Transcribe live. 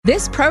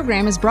This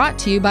program is brought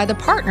to you by the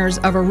partners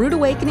of A Rood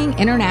Awakening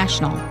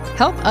International.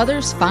 Help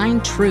others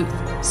find truth.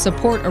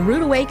 Support A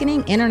Rood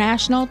Awakening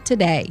International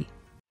today.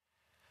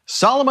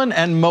 Solomon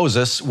and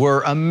Moses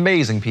were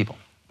amazing people,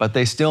 but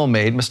they still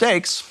made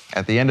mistakes.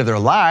 At the end of their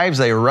lives,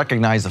 they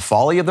recognized the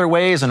folly of their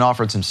ways and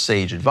offered some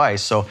sage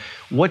advice. So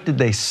what did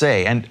they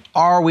say? And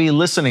are we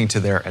listening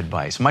to their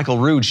advice? Michael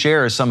Rood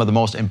shares some of the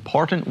most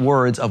important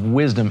words of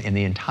wisdom in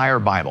the entire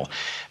Bible.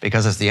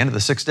 Because it's the end of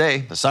the sixth day,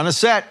 the sun is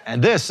set,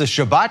 and this is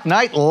Shabbat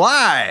Night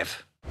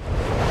Live.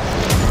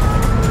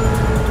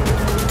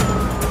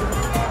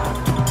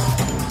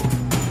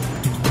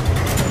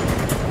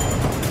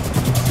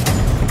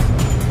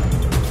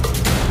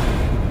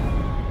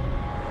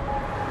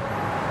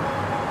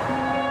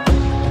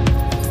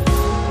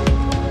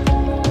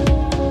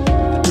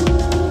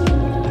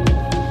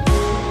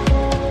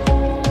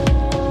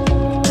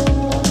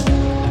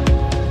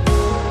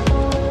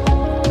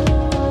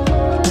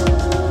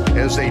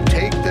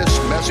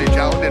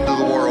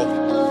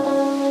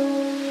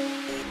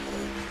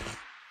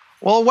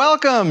 Well,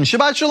 welcome,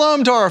 Shabbat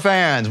Shalom to our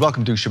fans.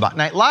 Welcome to Shabbat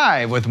Night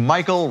Live with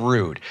Michael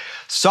Rood.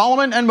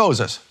 Solomon and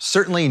Moses,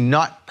 certainly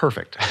not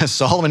perfect.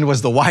 Solomon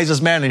was the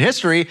wisest man in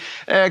history,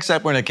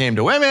 except when it came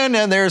to women,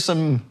 and there's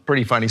some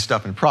pretty funny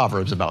stuff in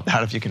Proverbs about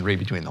that, if you can read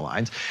between the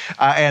lines.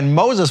 And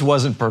Moses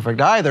wasn't perfect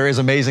either, as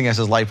amazing as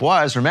his life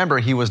was. Remember,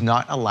 he was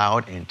not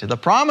allowed into the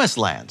Promised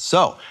Land.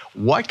 So,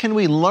 what can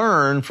we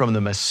learn from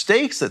the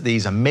mistakes that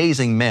these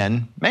amazing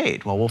men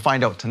made? Well, we'll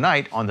find out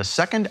tonight on the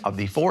second of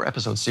the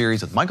 4-episode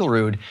series with Michael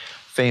Rood,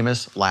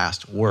 Famous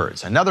Last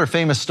Words. Another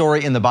famous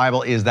story in the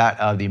Bible is that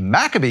of the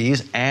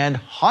Maccabees and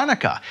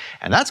Hanukkah.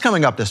 And that's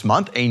coming up this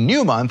month, a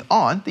new month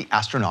on the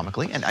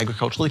astronomically and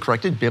agriculturally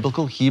corrected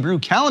biblical Hebrew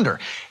calendar.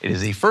 It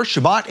is the first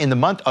Shabbat in the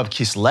month of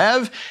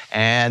Kislev,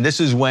 and this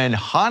is when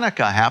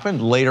Hanukkah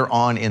happened later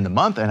on in the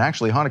month. And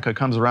actually, Hanukkah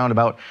comes around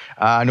about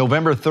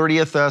November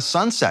 30th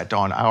sunset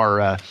on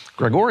our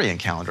Gregorian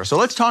calendar. So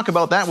let's talk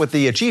about that with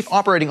the Chief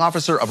Operating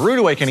Officer of Rood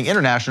Awakening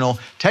International,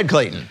 Ted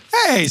Clayton.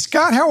 Hey,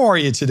 Scott, how are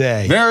you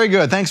today? Very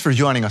good. Thanks for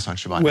joining us on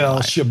Shabbat. Well,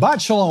 Live.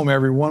 Shabbat Shalom,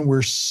 everyone.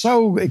 We're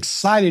so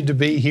excited to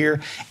be here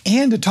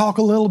and to talk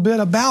a little bit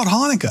about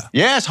Hanukkah.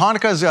 Yes,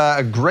 Hanukkah's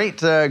a great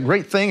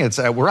thing. It's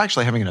we're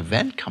actually having an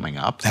event coming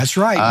up. That's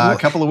right. A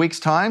couple of weeks'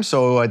 time.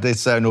 So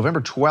it's November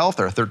 12th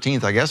or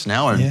 13th, I guess,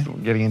 now. Yeah.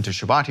 Getting into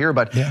Shabbat here.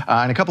 But in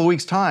a couple of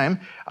weeks' time,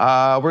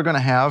 we're going to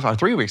have,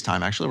 3 weeks'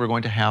 time, actually, we're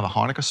going to have a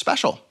Hanukkah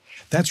special.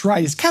 That's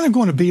right. It's kind of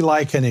going to be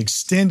like an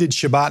extended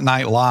Shabbat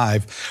Night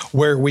Live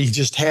where we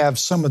just have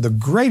some of the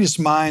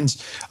greatest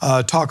minds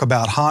talk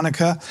about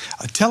Hanukkah.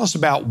 Tell us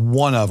about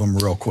one of them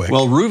real quick.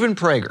 Well, Reuven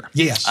Prager.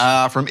 Yes.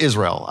 From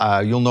Israel.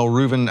 You'll know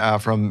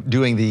Reuven from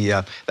doing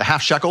the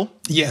half shekel.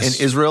 Yes.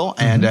 In Israel,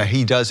 and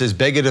he does his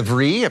Beged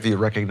Ivri, if you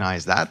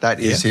recognize that.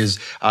 That is his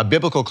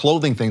biblical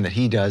clothing thing that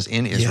he does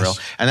in Israel. Yes.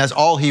 And that's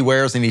all he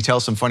wears, and he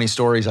tells some funny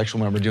stories.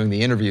 Actually, when we're doing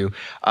the interview,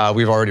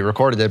 we've already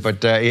recorded it,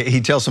 but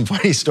he tells some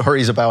funny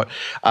stories about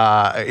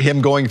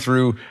him going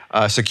through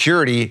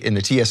security in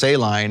the TSA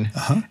line,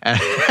 and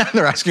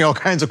they're asking all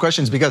kinds of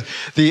questions because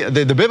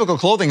the biblical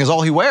clothing is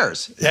all he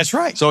wears. That's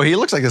right. So he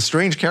looks like a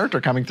strange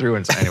character coming through,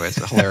 and anyway,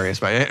 it's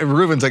hilarious. But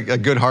Reuven's a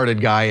good-hearted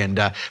guy,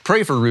 and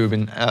pray for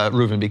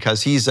Reuven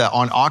because he's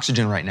on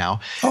oxygen right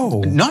now.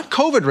 Oh. Not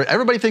COVID.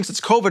 Everybody thinks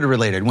it's COVID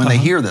related when they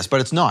hear this, but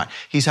it's not.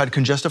 He's had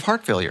congestive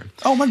heart failure.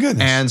 Oh, my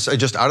goodness. And so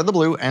just out of the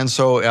blue. And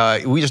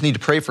so we just need to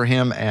pray for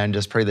him and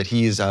just pray that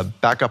he's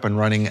back up and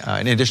running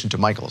in addition to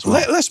Michael as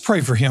well. Let's pray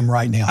for him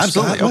right now.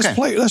 Absolutely. Scott.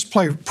 Okay. Let's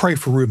pray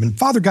for Reuben.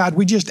 Father God,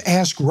 we just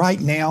ask right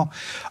now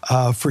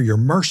for your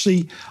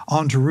mercy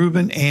onto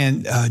Reuben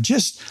and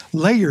just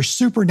lay your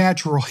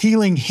supernatural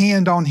healing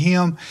hand on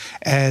him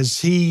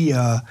as he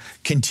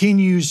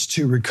continues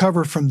to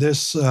recover from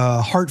this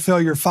heart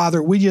failure.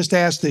 Father, we just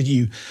ask that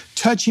you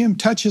touch him,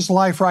 touch his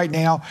life right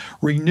now,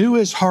 renew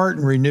his heart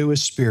and renew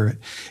his spirit.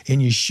 In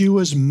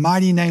Yeshua's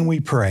mighty name we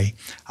pray.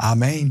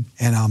 Amen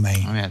and amen.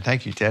 Amen.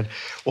 Thank you, Ted.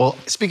 Well,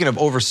 speaking of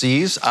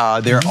overseas,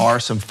 there are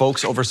some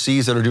folks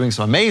overseas that are doing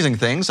some amazing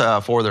things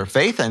for their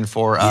faith and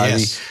for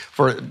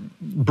for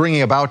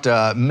bringing about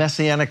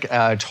messianic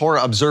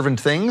Torah-observant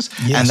things,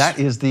 and that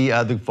is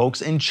the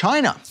folks in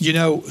China. You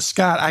know,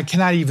 Scott, I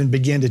cannot even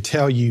begin to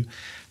tell you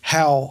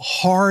how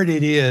hard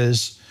it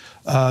is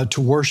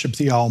to worship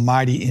the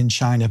Almighty in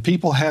China.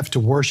 People have to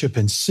worship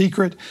in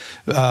secret.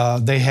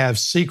 They have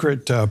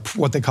secret,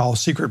 what they call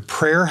secret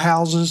prayer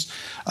houses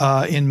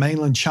in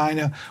mainland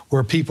China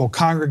where people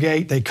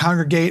congregate. They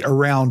congregate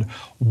around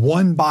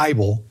one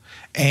Bible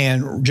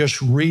and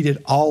just read it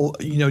all,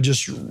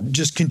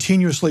 just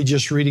continuously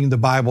just reading the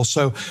Bible.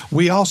 So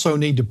we also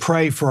need to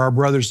pray for our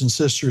brothers and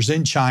sisters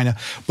in China.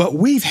 But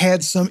we've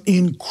had some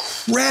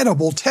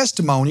incredible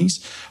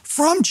testimonies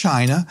from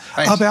China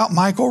about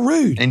Michael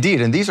Rood. Indeed,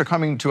 and these are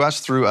coming to us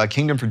through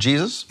Kingdom for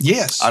Jesus.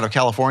 Yes. Out of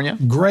California.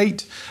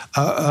 Great,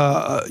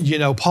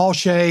 Paul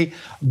Shea,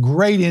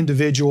 great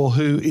individual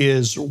who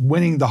is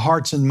winning the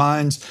hearts and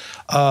minds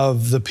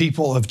of the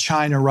people of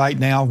China right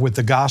now with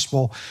the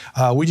gospel.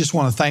 We just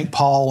want to thank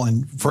Paul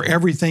and for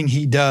everything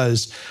he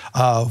does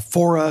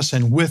for us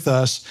and with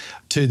us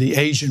to the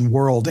Asian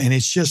world, and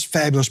it's just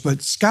fabulous.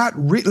 But Scott,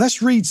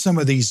 let's read some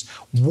of these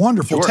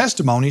wonderful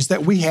testimonies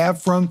that we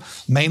have from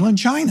mainland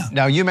China.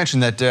 Now, you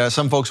mentioned that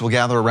some folks will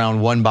gather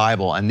around one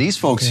Bible, and these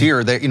folks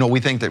here, they,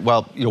 we think that,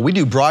 we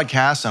do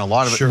broadcasts, and a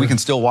lot of it we can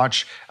still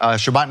watch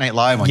Shabbat Night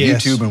Live on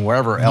YouTube and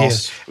wherever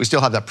else. We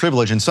still have that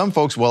privilege, and some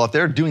folks, if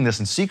they're doing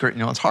this in secret,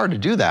 it's hard to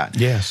do that.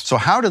 Yes. So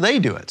how do they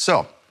do it?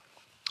 So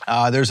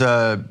there's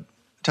a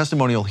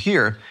testimonial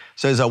here.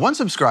 Says one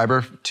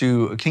subscriber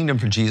to Kingdom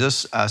for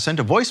Jesus sent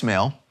a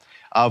voicemail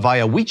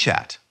via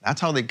WeChat. That's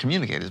how they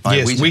communicate, is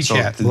via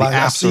WeChat. So the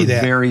apps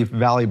are very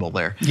valuable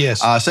there.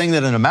 Yes. Saying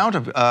that an amount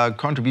of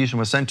contribution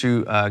was sent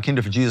to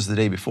Kingdom for Jesus the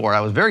day before.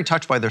 I was very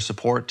touched by their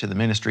support to the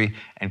ministry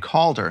and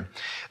called her.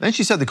 Then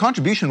she said the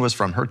contribution was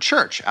from her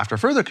church. After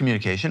further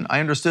communication,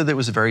 I understood that it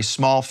was a very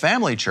small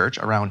family church,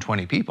 around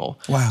 20 people.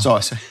 Wow. So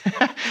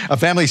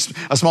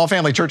a small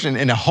family church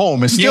in a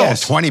home is still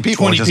 20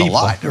 people, which is a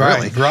lot,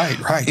 really.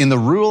 Right. In the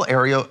rural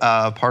area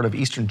part of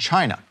eastern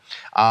China.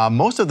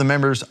 Most of the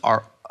members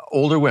are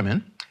older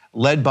women,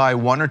 led by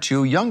one or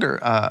two younger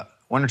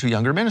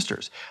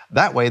ministers.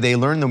 That way, they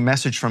learn the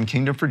message from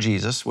Kingdom for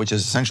Jesus, which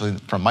is essentially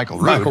from Michael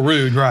Rood. Michael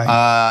Rood,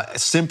 right.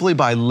 Simply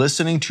by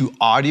listening to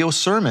audio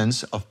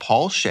sermons of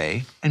Paul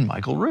Shea and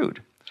Michael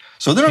Rood.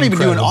 So they're not even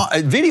doing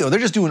video, they're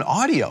just doing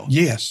audio.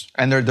 Yes.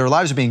 And their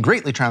lives are being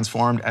greatly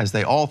transformed as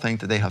they all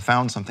think that they have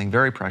found something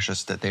very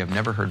precious that they have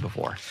never heard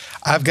before.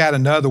 I've got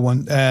another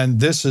one, and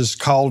this is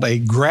called a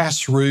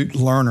grassroots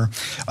learner.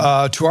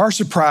 To our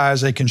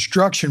surprise, a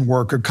construction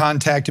worker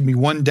contacted me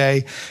one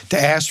day to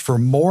ask for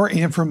more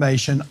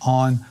information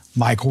on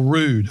Michael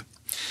Rood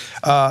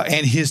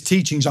and his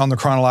teachings on the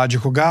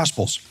chronological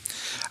Gospels.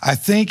 I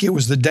think it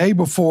was the day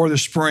before the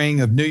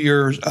spring of New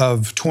Year's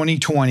of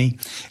 2020,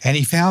 and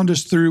he found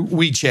us through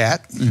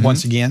WeChat,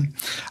 once again.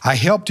 I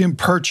helped him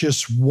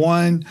purchase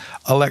one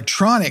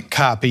electronic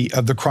copy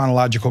of the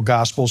Chronological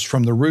Gospels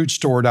from the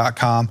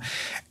roodstore.com,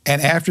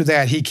 and after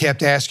that, he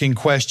kept asking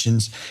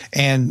questions.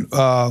 And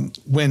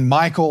when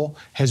Michael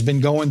has been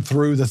going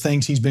through the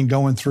things he's been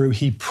going through,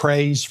 he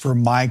prays for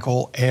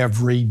Michael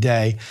every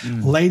day.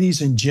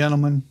 Ladies and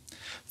gentlemen,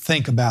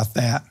 think about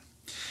that.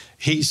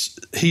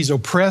 He's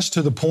oppressed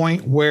to the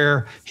point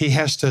where he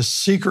has to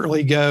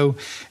secretly go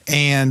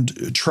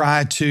and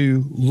try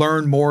to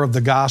learn more of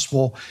the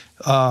gospel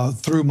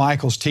through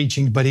Michael's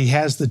teaching, but he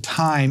has the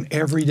time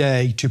every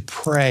day to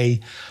pray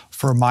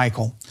for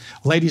Michael.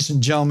 Ladies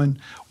and gentlemen,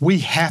 we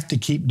have to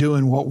keep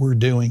doing what we're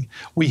doing.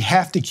 We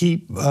have to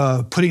keep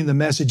putting the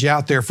message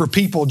out there for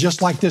people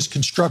just like this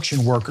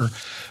construction worker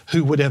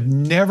who would have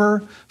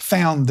never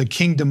found the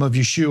kingdom of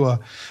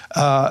Yeshua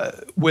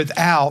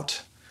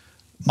without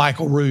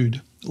Michael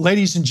Rood.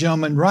 Ladies and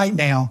gentlemen, right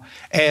now,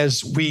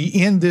 as we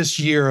end this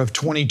year of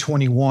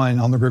 2021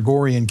 on the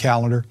Gregorian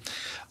calendar,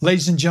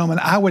 ladies and gentlemen,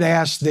 I would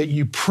ask that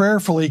you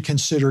prayerfully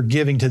consider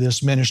giving to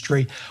this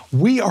ministry.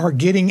 We are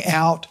getting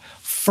out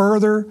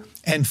further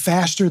and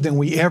faster than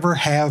we ever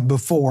have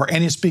before.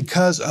 And it's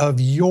because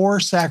of your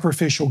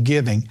sacrificial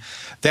giving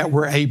that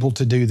we're able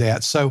to do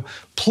that. So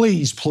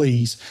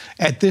please,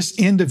 at this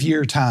end of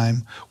year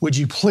time, would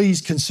you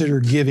please consider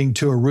giving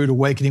to A Rood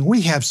Awakening?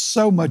 We have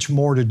so much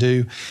more to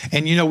do.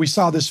 And we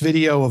saw this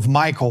video of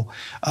Michael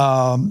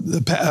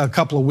a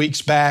couple of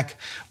weeks back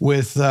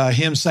with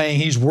him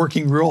saying he's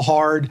working real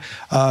hard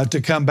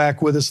to come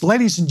back with us.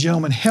 Ladies and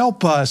gentlemen,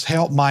 help us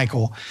help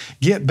Michael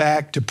get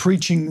back to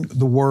preaching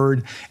the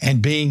word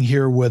and being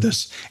here with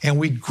us. And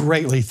we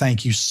greatly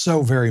thank you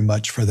so very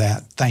much for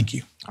that. Thank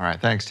you. All right,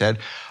 thanks, Ted.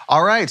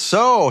 All right,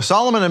 so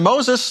Solomon and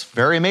Moses,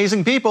 very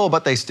amazing people,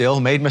 but they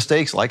still made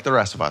mistakes like the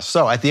rest of us.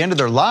 So at the end of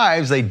their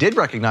lives, they did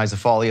recognize the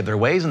folly of their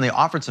ways, and they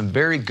offered some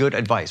very good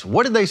advice.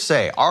 What did they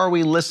say? Are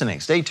we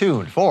listening? Stay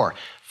tuned for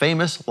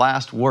Famous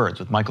Last Words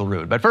with Michael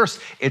Rood. But first,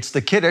 it's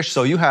the Kiddush,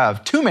 so you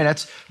have 2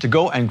 minutes to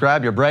go and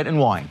grab your bread and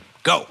wine.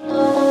 Go.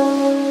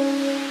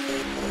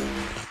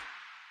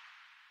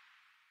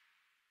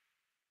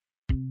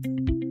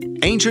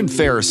 Ancient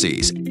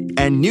Pharisees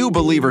and new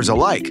believers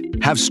alike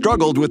have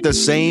struggled with the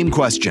same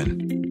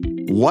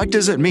question. What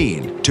does it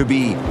mean to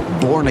be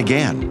born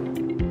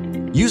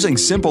again? Using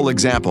simple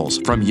examples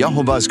from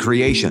Yehovah's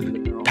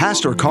creation,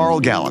 Pastor Carl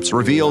Gallups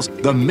reveals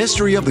the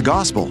mystery of the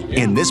gospel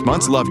in this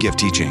month's Love Gift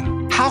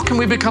teaching. How can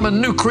we become a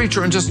new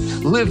creature and just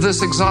live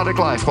this exotic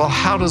life? Well,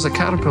 how does a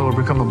caterpillar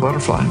become a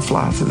butterfly and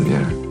fly through the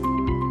air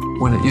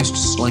when it used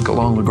to slink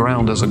along the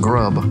ground as a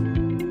grub?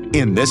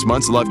 In this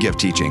month's Love Gift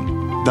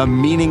teaching, The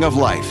Meaning of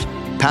Life,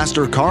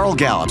 Pastor Carl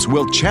Gallups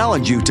will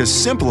challenge you to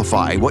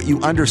simplify what you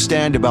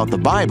understand about the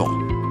Bible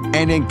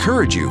and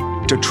encourage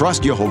you to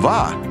trust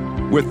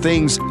Yehovah with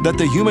things that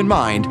the human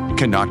mind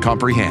cannot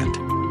comprehend.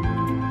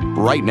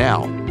 Right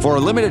now, For a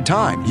limited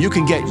time, you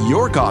can get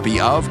your copy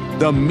of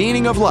The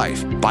Meaning of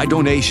Life by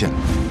donation.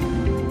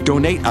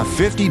 Donate a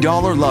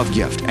 $50 love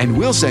gift and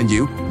we'll send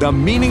you The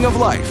Meaning of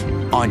Life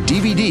on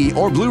DVD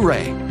or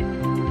Blu-ray.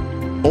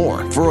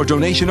 Or for a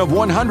donation of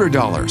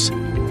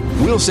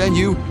 $100, we'll send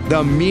you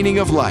The Meaning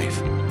of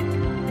Life,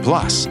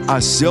 plus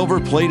a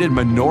silver-plated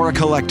menorah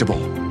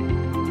collectible,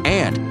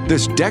 and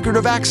this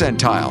decorative accent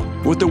tile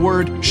with the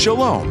word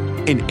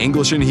Shalom in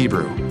English and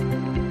Hebrew.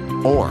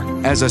 Or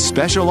as a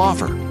special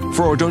offer,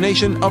 for a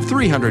donation of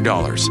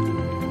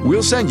 $300,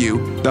 we'll send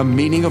you The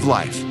Meaning of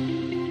Life,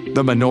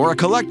 the menorah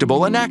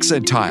collectible and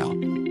accent tile,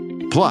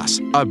 plus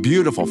a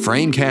beautiful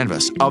framed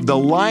canvas of the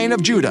Lion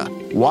of Judah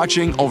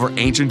watching over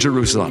ancient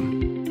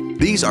Jerusalem.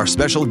 These are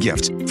special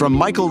gifts from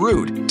Michael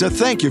Rood to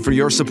thank you for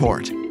your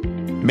support.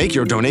 Make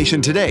your donation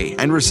today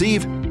and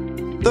receive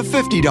the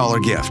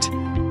 $50 gift,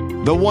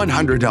 the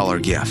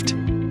 $100 gift,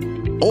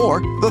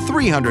 or the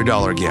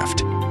 $300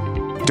 gift.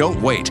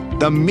 Don't wait.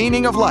 The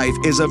Meaning of Life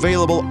is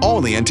available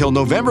only until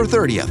November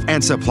 30th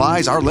and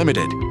supplies are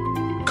limited.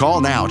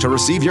 Call now to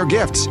receive your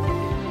gifts.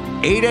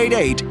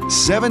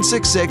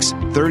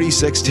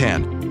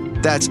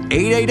 888-766-3610. That's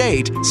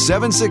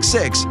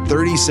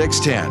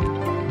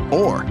 888-766-3610.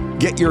 Or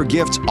get your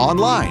gifts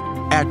online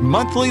at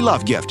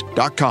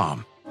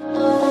monthlylovegift.com.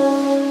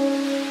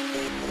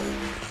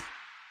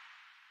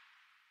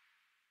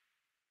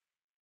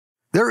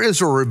 There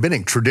is a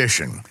rabbinic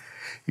tradition,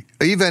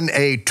 even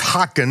a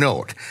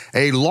takanot,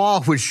 a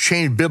law which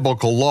changed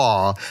biblical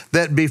law,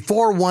 that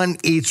before one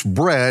eats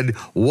bread,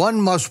 one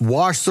must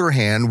wash their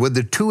hand with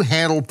a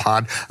two-handled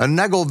pot, a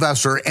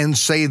negelvesser, and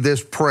say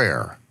this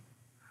prayer.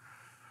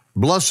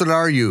 Blessed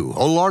are you,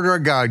 O Lord our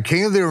God,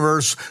 King of the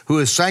universe, who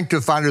has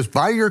sanctified us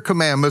by your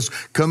commandments,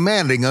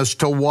 commanding us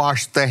to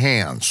wash the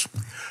hands.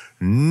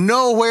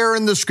 Nowhere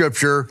in the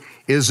scripture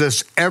is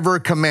this ever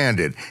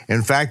commanded.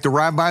 In fact, the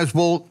rabbis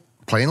will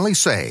plainly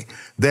say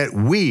that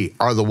we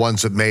are the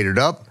ones that made it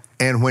up,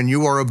 and when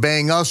you are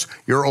obeying us,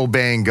 you're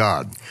obeying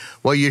God.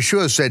 Well,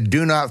 Yeshua said,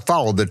 do not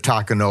follow the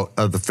takanot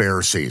of the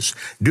Pharisees.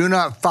 Do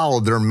not follow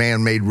their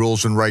man-made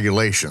rules and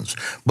regulations.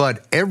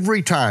 But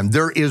every time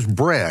there is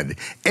bread,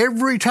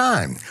 every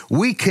time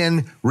we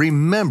can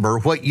remember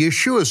what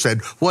Yeshua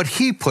said, what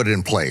he put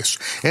in place.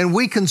 And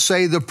we can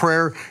say the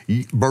prayer,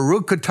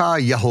 Baruch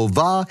atah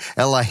Yehovah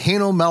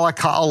Eloheinu melech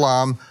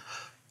ha'olam,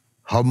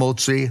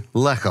 Hamotzi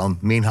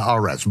lechem min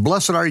haaretz.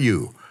 Blessed are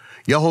you,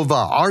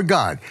 Yehovah, our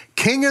God,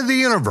 King of the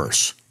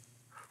universe,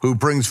 who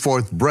brings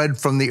forth bread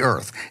from the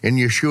earth. And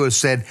Yeshua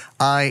said,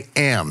 I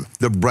am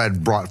the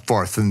bread brought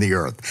forth from the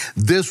earth.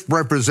 This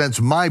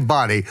represents my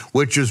body,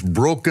 which is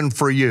broken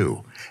for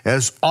you.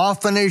 As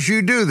often as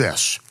you do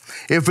this,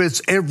 if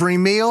it's every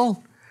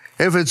meal,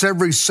 if it's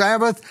every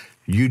Sabbath,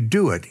 you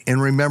do it in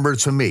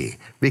remembrance of me,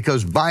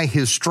 because by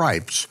his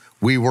stripes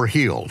we were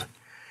healed.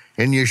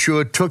 And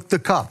Yeshua took the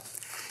cup,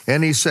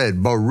 and he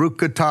said, Baruch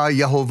atah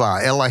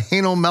Yehovah,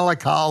 Eloheinu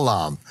melech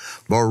ha'olam,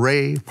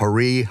 Borei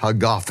pari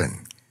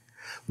hagafen.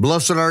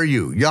 Blessed are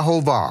you,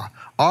 Yehovah,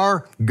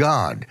 our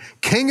God,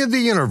 King of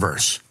the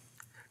universe,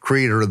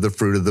 creator of the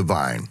fruit of the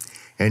vine.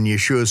 And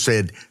Yeshua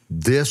said,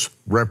 this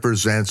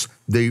represents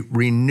the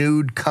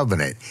renewed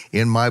covenant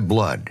in my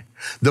blood.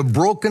 The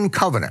broken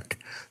covenant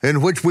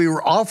in which we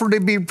were offered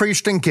to be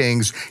priests and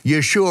kings,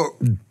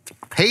 Yeshua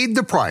paid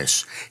the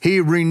price. He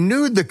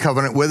renewed the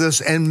covenant with us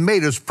and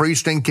made us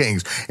priests and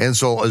kings. And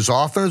so as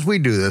often as we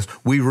do this,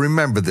 we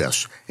remember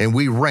this, and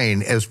we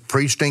reign as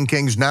priests and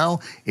kings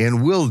now,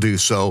 and will do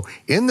so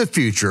in the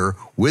future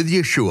with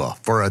Yeshua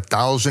for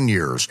 1,000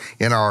 years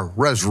in our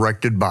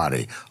resurrected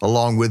body,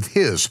 along with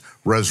his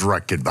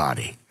resurrected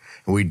body.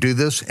 And we do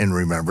this in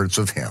remembrance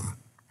of him.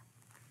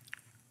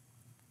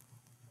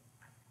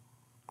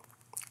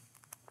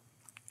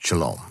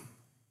 Shalom.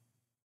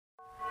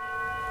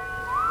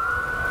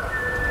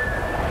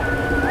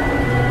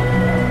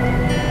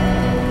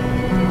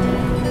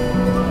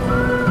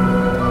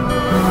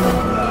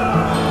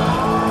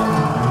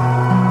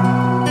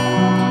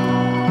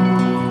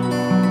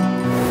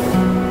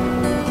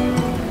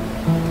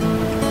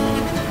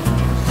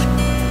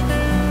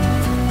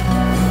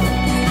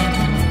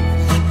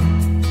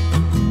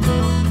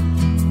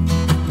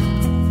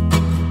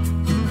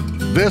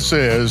 This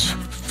is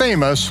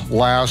Famous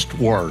Last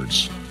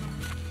Words.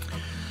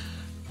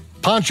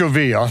 Pancho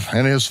Villa,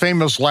 and his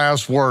famous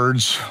last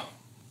words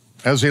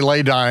as he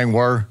lay dying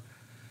were,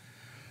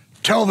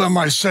 tell them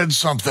I said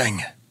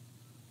something.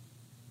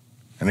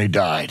 And he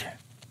died.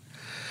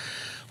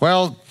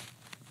 Well,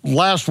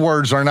 last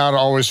words are not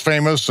always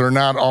famous. They're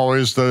not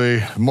always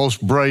the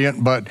most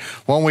brilliant, but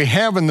when we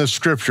have in the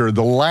scripture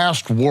the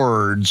last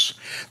words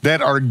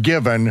that are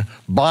given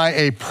by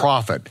a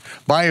prophet,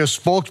 by a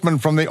spokesman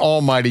from the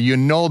Almighty, you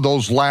know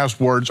those last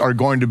words are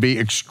going to be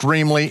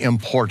extremely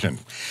important.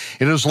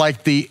 It is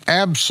like the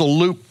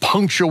absolute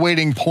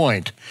punctuating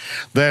point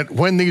that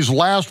when these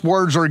last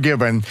words are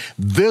given,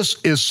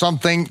 this is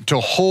something to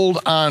hold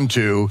on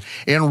to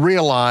and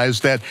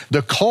realize that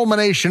the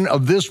culmination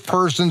of this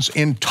person's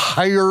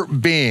entire entire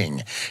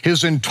being,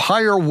 his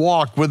entire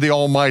walk with the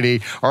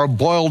Almighty are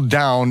boiled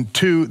down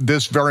to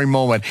this very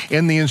moment.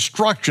 And the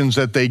instructions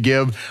that they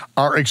give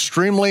are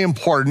extremely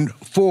important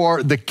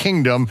for the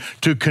kingdom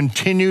to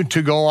continue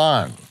to go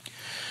on.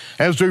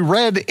 As we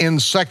read in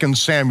 2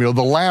 Samuel,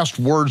 the last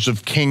words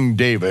of King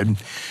David,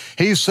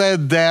 he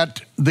said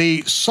that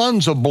the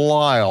sons of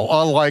Belial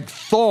are like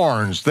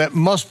thorns that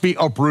must be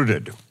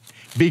uprooted.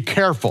 Be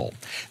careful.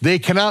 They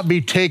cannot be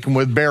taken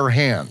with bare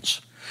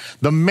hands.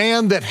 The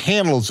man that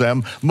handles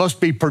them must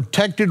be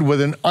protected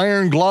with an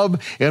iron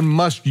glove and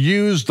must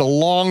use the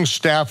long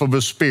staff of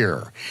a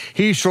spear.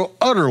 He shall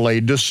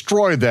utterly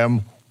destroy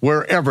them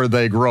wherever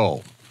they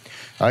grow.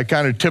 I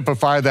kind of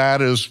typify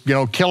that as,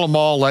 kill them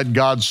all, let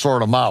God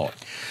sort them out.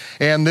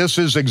 And this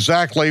is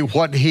exactly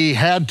what he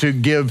had to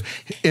give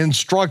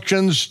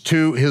instructions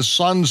to his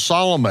son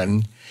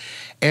Solomon,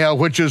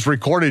 which is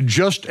recorded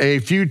just a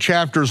few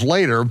chapters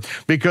later,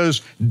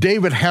 because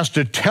David has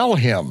to tell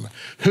him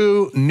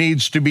who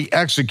needs to be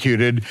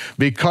executed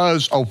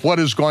because of what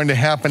is going to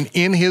happen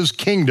in his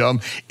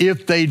kingdom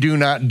if they do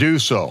not do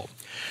so.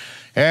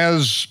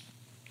 As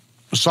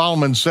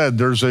Solomon said,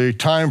 there's a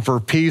time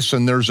for peace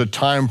and there's a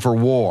time for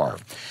war.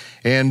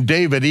 And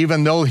David,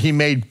 even though he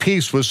made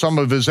peace with some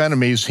of his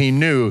enemies, he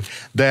knew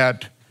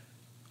that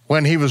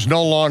when he was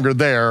no longer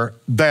there,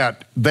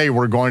 that they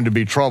were going to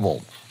be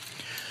troubled.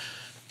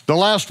 The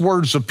last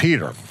words of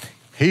Peter,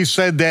 he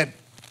said that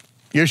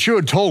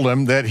Yeshua told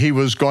him that he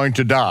was going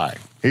to die.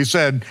 He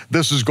said,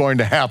 this is going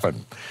to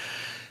happen.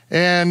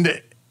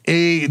 And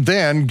he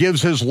then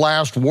gives his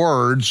last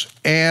words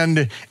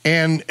and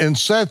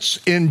sets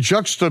in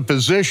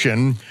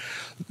juxtaposition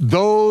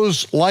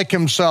those like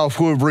himself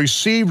who have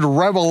received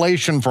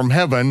revelation from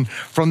heaven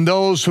from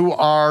those who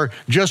are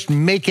just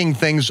making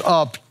things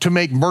up to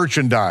make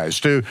merchandise,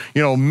 to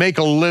make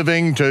a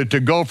living, to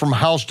go from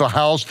house to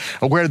house,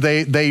 where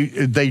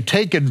they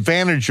take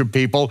advantage of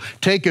people,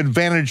 take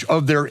advantage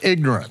of their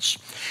ignorance.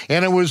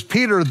 And it was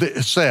Peter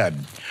that said,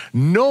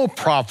 no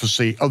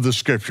prophecy of the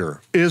scripture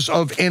is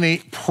of any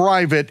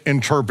private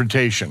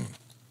interpretation.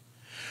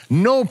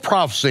 No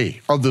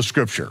prophecy of the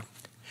scripture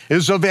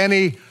is of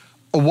any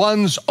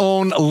one's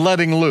own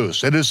letting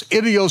loose. It is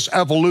idios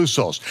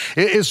evolusos.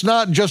 It's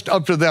not just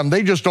up to them.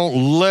 They just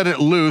don't let it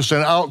loose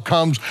and out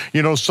comes,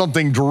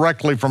 something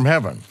directly from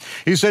heaven.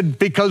 He said,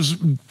 because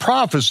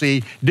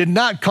prophecy did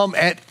not come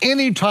at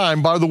any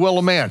time by the will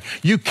of man.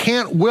 You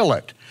can't will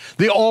it.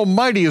 The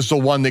Almighty is the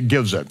one that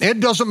gives it. It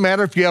doesn't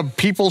matter if you have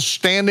people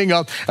standing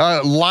up,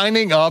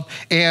 lining up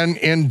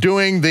and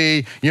doing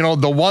the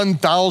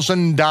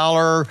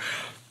 $1,000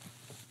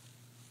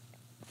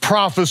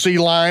 prophecy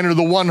line or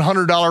the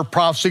 $100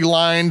 prophecy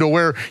line, to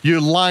where you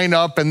line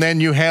up and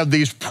then you have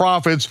these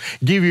prophets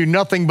give you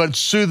nothing but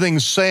soothing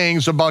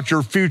sayings about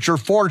your future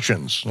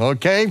fortunes,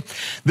 okay?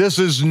 This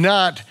is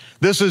not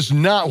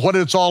what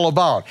it's all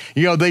about.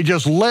 They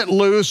just let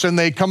loose and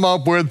they come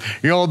up with,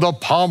 the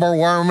palmer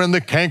worm and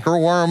the canker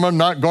worm. I'm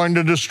not going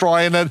to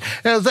destroy it.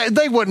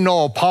 They wouldn't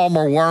know a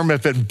palmer worm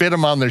if it bit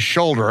them on the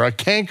shoulder. A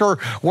canker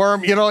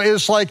worm,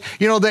 it's like,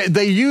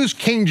 they use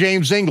King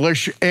James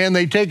English and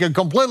they take it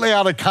completely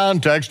out of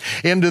context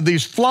into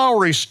these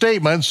flowery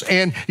statements,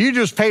 and you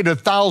just paid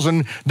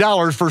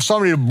 $1,000 for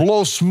somebody to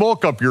blow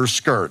smoke up your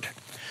skirt.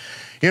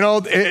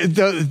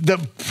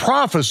 The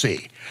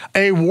prophecy,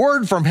 a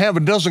word from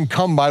heaven, doesn't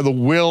come by the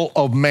will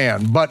of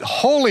man, but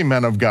holy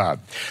men of God.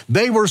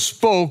 They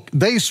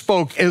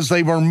spoke as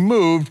they were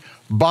moved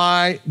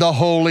by the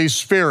Holy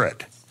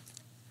Spirit.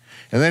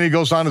 And then he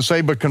goes on to say,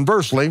 but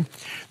conversely,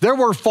 there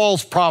were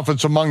false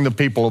prophets among the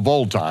people of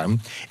old time,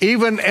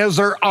 even as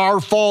there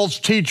are false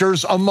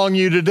teachers among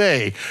you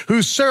today,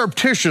 who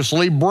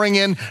surreptitiously bring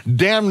in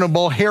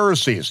damnable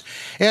heresies.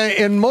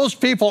 And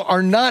most people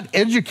are not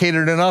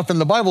educated enough in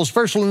the Bible,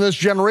 especially in this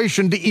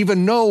generation, to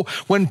even know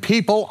when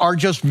people are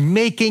just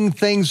making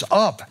things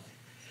up.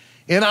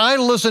 And I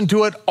listen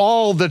to it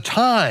all the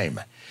time.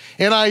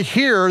 And I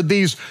hear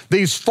these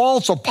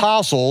false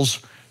apostles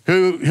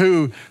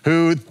who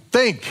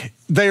think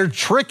they're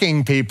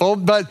tricking people,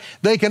 but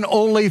they can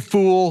only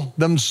fool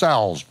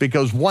themselves,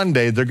 because one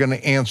day they're going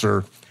to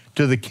answer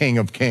to the King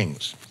of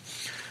Kings.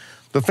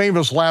 The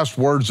famous last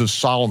words of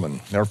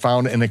Solomon are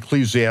found in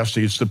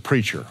Ecclesiastes, the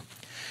preacher.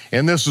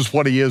 And this is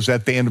what he is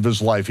at the end of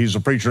his life. He's a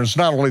preacher. It's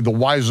not only the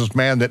wisest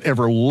man that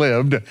ever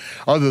lived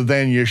other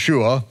than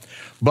Yeshua,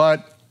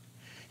 but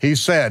he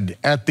said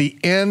at the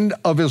end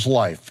of his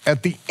life,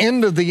 at the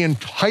end of the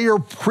entire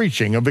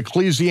preaching of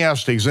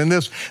Ecclesiastes, and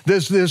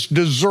this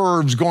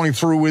deserves going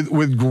through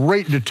with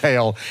great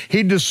detail,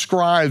 he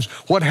describes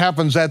what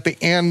happens at the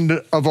end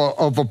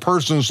of a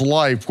person's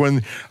life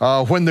when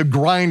the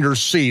grinders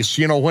cease,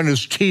 when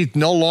his teeth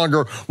no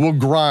longer will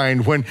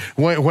grind, when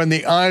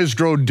the eyes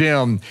grow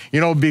dim,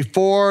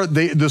 before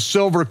the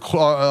silver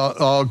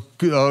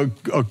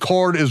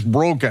cord is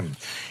broken.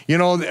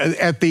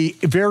 At the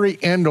very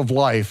end of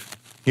life,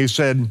 he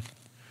said,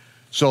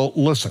 so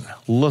listen,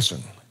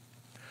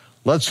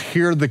 let's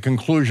hear the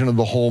conclusion of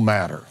the whole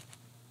matter.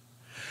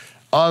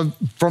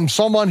 from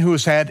someone who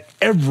has had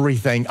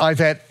everything. I've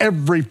had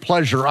every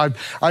pleasure.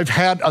 I've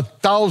had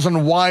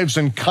 1,000 wives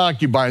and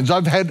concubines.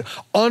 I've had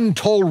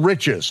untold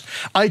riches.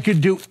 I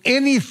could do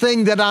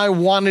anything that I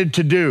wanted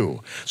to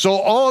do. So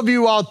all of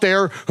you out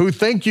there who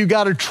think you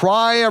got to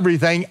try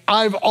everything,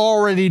 I've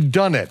already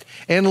done it.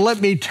 And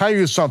let me tell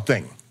you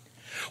something.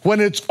 When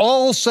it's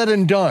all said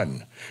and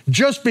done,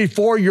 just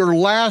before your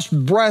last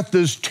breath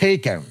is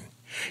taken,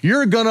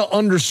 you're going to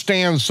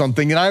understand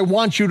something, and I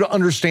want you to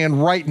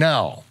understand right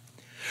now.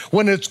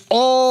 When it's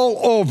all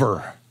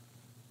over,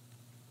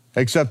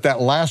 except that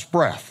last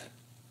breath,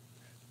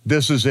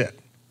 this is it.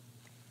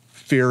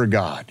 Fear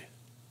God.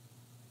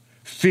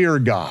 Fear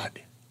God.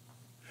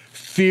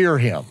 Fear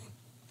Him.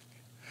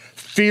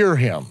 Fear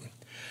Him.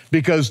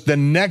 Because the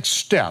next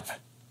step,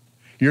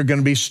 you're going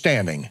to be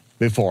standing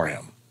before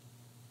Him.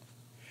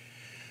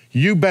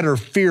 You better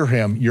fear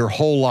Him your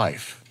whole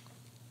life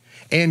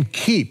and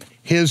keep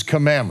His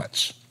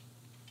commandments.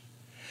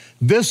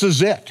 This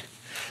is it.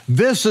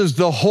 This is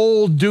the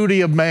whole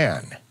duty of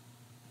man.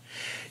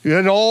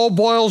 It all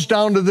boils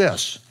down to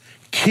this.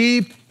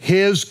 Keep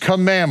His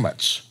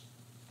commandments.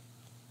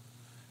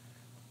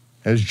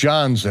 As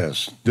John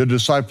says, the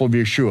disciple of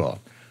Yeshua,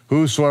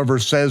 whosoever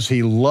says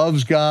he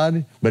loves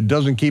God but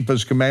doesn't keep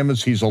His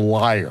commandments, he's a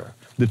liar.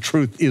 The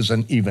truth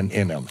isn't even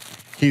in him.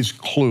 He's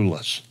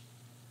clueless.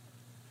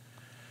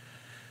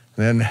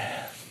 Then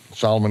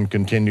Solomon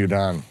continued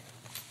on.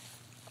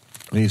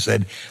 And he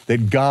said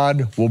that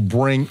God will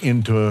bring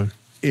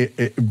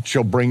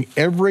shall bring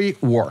every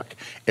work,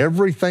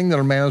 everything that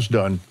a man has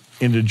done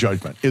into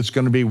judgment. It's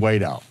going to be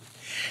weighed out.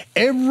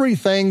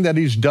 Everything that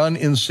he's done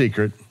in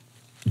secret,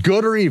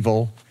 good or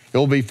evil, it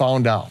will be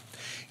found out.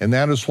 And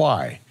that is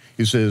why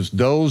he says,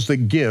 those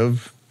that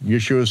give,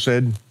 Yeshua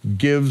said,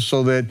 give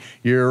so that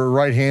your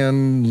right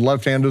hand,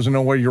 left hand doesn't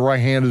know what your right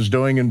hand is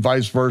doing, and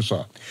vice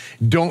versa.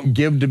 Don't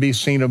give to be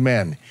seen of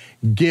men.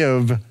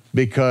 Give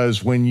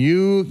because when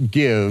you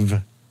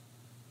give,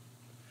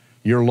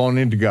 you're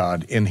loaning to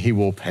God, and He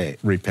will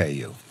repay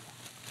you.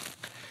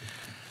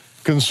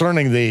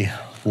 Concerning the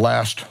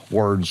last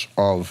words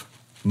of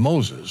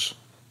Moses,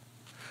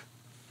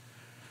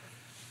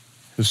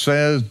 it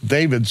says,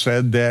 David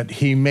said that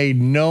he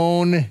made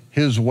known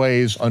his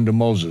ways unto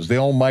Moses. The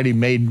Almighty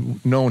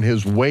made known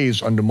His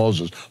ways unto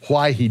Moses,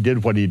 why He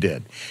did what He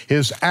did.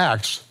 His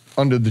acts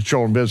unto the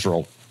children of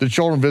Israel. The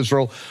children of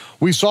Israel,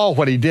 we saw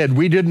what He did.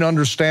 We didn't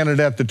understand it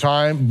at the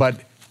time,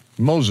 but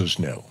Moses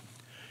knew.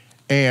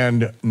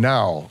 And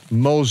now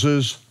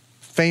Moses'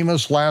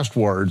 famous last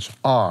words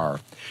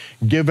are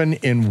given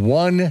in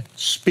one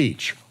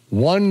speech,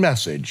 one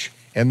message,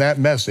 and that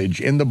message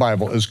in the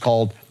Bible is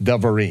called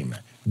Devarim.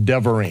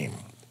 Devarim.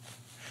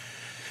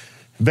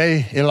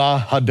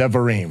 Ve'elah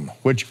HaDevarim,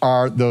 which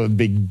are the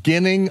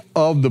beginning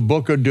of the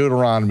book of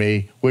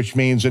Deuteronomy, which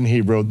means in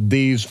Hebrew,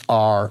 these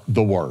are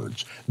the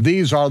words.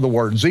 These are the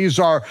words. These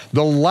are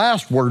the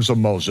last words of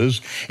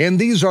Moses, and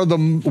these are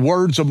the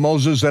words of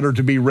Moses that are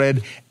to be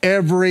read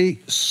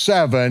every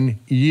 7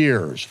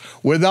 years,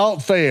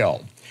 without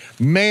fail.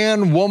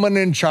 Man, woman,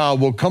 and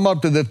child will come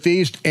up to the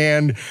feast,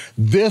 and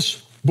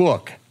this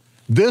book,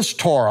 this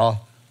Torah,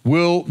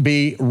 will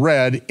be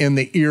read in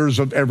the ears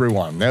of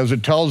everyone. As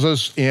it tells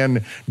us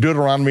in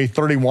Deuteronomy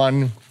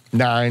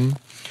 31:9,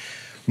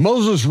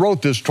 Moses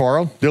wrote this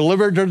Torah,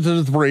 delivered it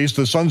to the priests,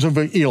 the sons of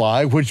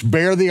Eli, which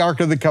bear the Ark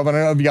of the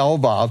Covenant of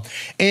Yahovah,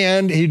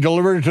 and he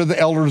delivered it to the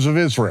elders of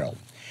Israel.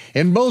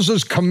 And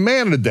Moses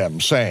commanded them,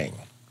 saying,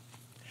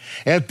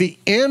 at the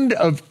end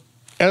of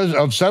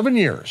 7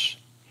 years,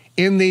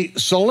 in the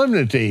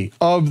solemnity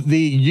of the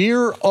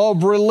year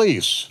of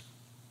release,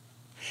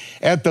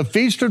 at the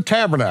Feast of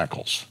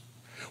Tabernacles,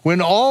 when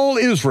all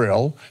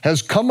Israel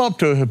has come up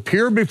to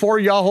appear before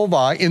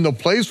Yahovah in the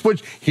place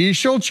which He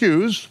shall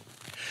choose,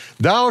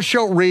 thou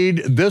shalt read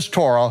this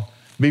Torah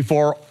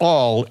before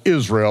all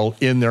Israel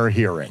in their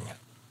hearing.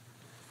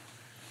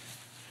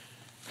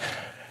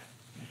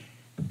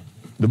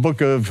 The book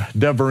of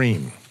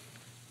Devarim,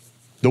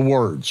 the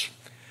words,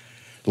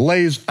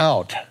 lays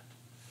out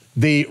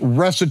the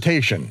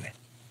recitation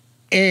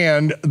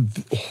and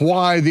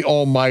why the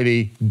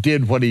Almighty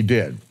did what He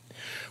did.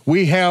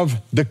 We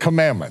have the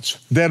commandments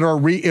that are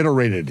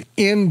reiterated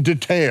in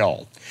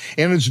detail,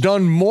 and it's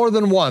done more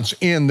than once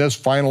in this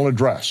final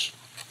address.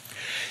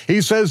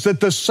 He says that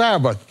the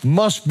Sabbath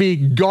must be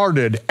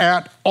guarded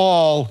at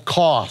all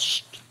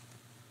costs.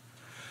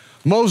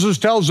 Moses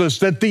tells us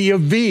that the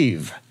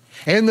Aviv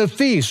and the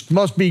feast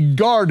must be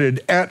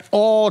guarded at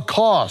all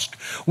cost.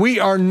 We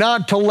are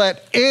not to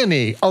let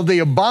any of the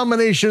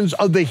abominations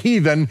of the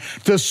heathen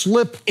to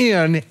slip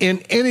in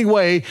any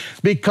way,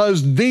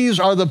 because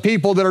these are the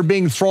people that are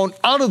being thrown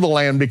out of the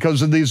land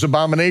because of these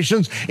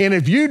abominations. And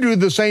if you do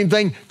the same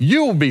thing,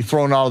 you will be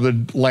thrown out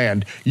of the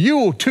land.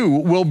 You too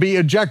will be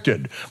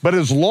ejected. But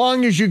as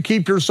long as you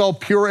keep yourself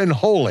pure and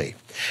holy,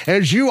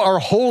 as you are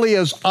holy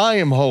as I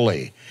am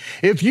holy,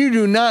 if you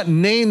do not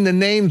name the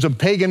names of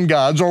pagan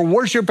gods or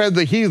worship as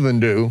the heathen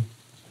do,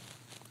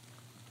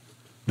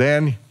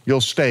 then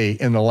you'll stay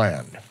in the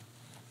land.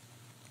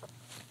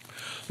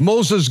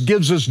 Moses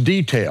gives us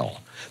detail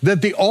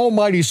that the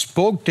Almighty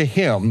spoke to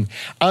him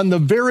on the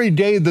very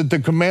day that the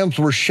commandments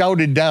were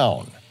shouted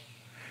down.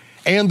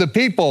 And the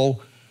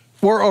people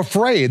were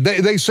afraid.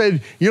 They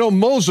said,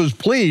 Moses,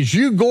 please,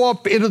 you go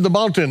up into the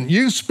mountain.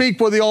 You speak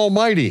with the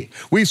Almighty.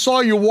 We saw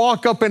you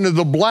walk up into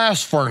the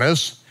blast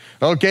furnace.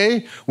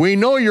 Okay, we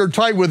know you're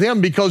tight with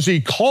him because he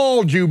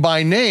called you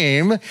by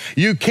name.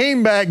 You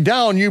came back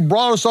down. You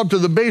brought us up to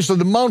the base of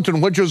the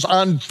mountain, which was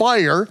on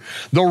fire.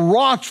 The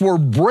rocks were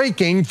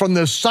breaking from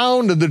the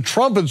sound of the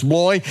trumpets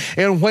blowing.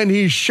 And when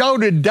he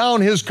shouted down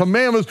his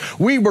commandments,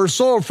 we were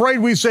so afraid.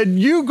 We said,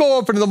 you go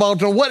up into the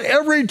mountain.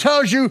 Whatever he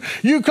tells you,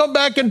 you come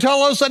back and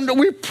tell us, and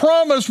we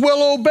promise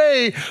we'll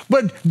obey.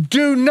 But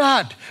do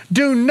not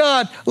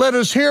let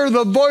us hear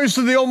the voice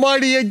of the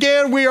Almighty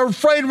again. We are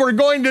afraid we're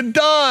going to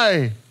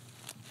die.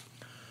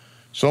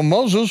 So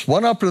Moses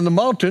went up to the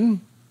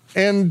mountain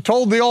and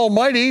told the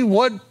Almighty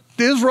what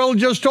Israel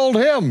just told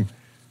him.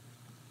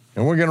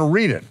 And we're going to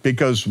read it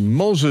because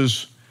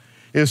Moses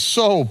is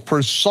so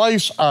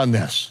precise on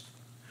this.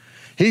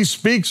 He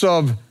speaks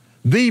of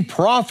the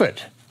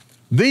prophet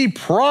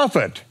that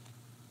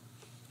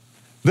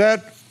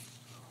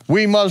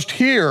we must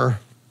hear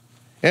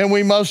and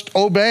we must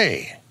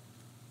obey.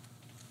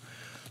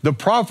 The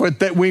prophet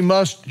that we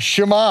must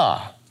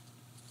shema.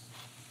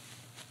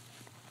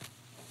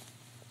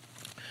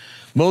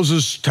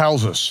 Moses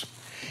tells us,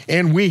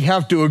 and we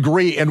have to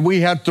agree and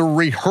we have to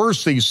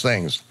rehearse these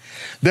things,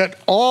 that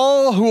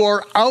all who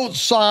are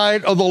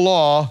outside of the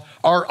law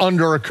are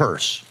under a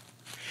curse.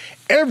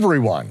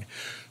 Everyone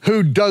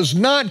who does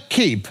not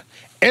keep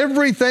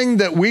everything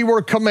that we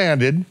were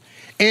commanded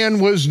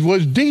and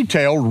was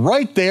detailed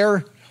right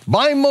there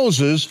by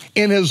Moses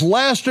in his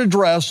last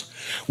address,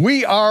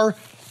 we are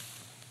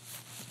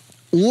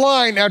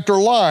line after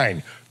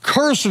line.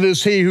 Cursed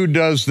is he who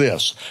does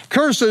this.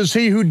 Cursed is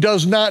he who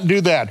does not do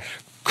that.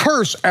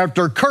 Curse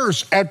after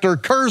curse after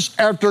curse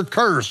after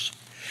curse.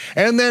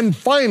 And then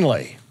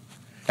finally,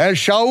 as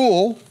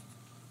Shaul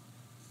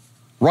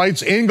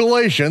writes in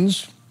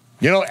Galatians,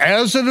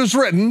 as it is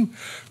written,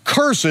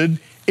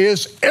 cursed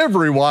is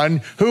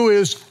everyone who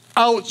is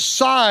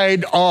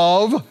outside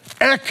of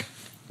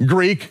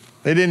Greek.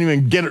 They didn't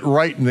even get it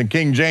right in the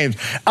King James.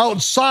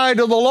 Outside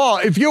of the law.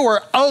 If you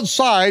are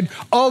outside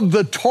of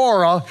the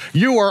Torah,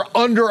 you are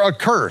under a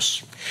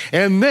curse.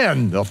 And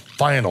then the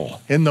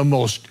final and the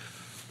most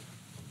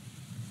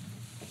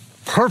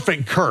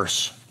perfect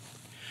curse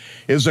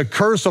is a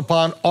curse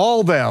upon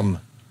all them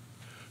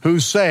who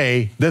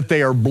say that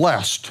they are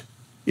blessed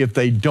if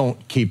they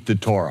don't keep the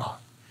Torah.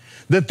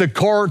 That the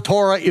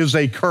Torah is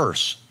a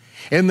curse.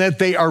 And that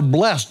they are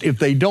blessed if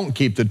they don't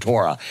keep the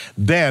Torah.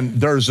 Then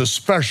there's a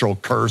special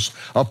curse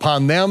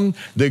upon them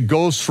that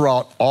goes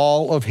throughout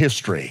all of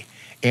history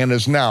and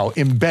is now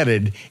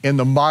embedded in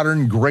the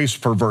modern grace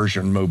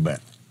perversion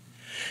movement.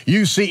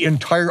 You see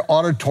entire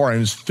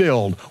auditoriums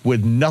filled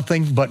with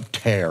nothing but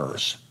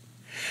tares,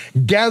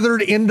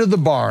 gathered into the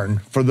barn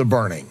for the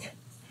burning.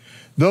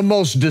 The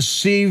most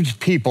deceived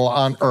people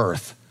on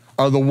earth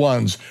are the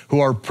ones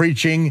who are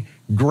preaching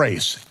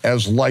grace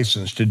as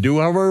license to do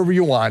however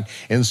you want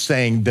and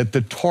saying that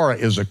the Torah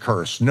is a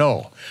curse.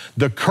 No,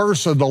 the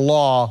curse of the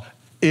law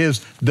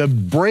is the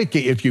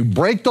breaking. If you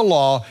break the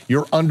law,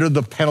 you're under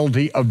the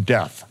penalty of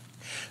death.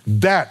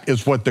 That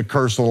is what the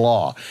curse of the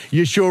law.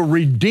 Yeshua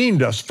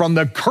redeemed us from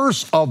the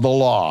curse of the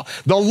law.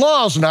 The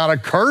law is not a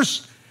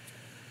curse.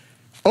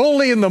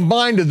 Only in the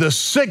mind of the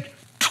sick,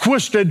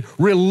 twisted,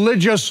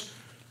 religious,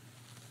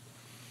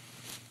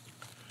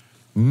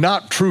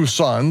 not true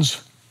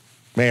sons,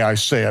 may I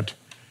say it,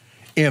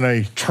 in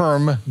a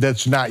term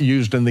that's not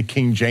used in the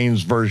King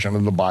James Version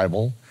of the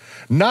Bible.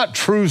 Not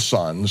true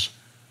sons,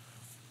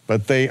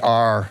 but they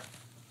are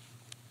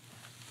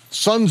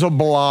sons of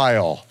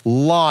Belial,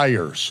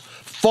 liars,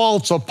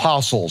 false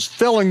apostles,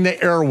 filling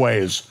the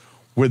airways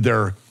with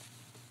their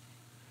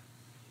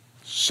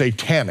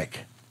satanic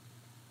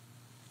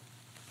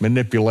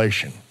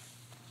manipulation.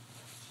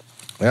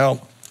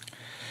 Well,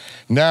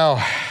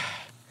 now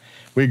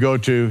we go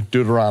to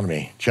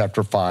Deuteronomy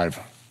chapter 5,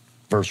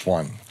 verse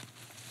 1.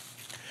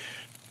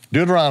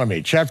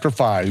 Deuteronomy chapter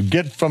 5,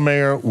 get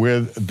familiar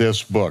with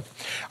this book.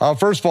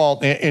 First of all,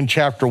 in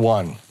chapter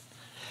 1,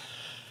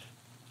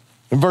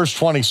 in verse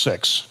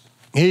 26,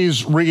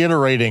 he's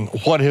reiterating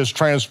what has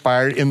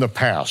transpired in the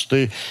past.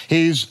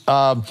 He's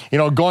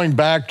going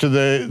back to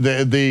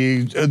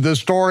the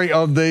story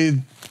of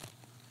the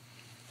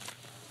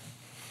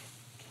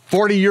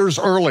 40 years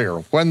earlier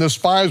when the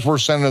spies were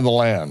sent into the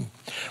land.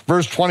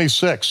 Verse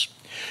 26,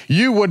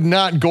 you would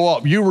not go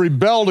up. You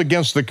rebelled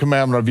against the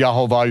commandment of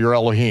Yahovah your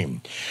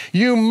Elohim.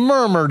 You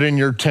murmured in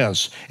your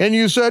tents, and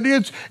you said,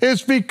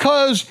 it's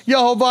because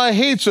Yahovah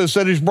hates us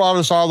that he's brought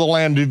us out of the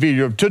land of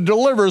Egypt to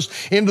deliver us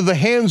into the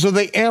hands of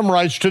the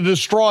Amorites to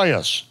destroy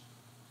us.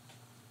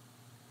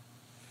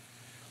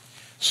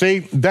 See,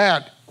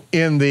 that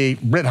in the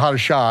Brit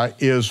Hadashah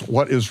is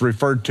what is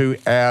referred to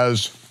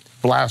as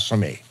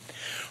blasphemy,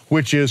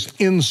 which is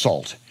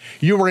insult.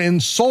 You are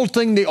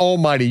insulting the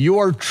Almighty. You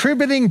are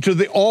attributing to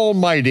the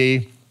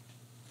Almighty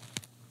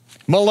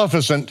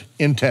maleficent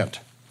intent.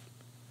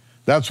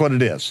 That's what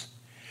it is.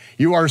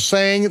 You are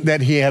saying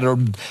that he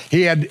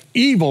had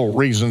evil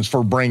reasons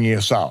for bringing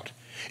us out.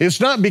 It's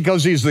not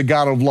because he's the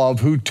God of love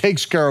who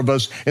takes care of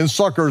us and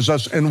succors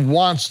us and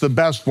wants the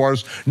best for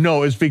us.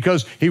 No, it's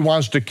because he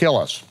wants to kill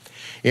us.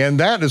 And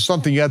that is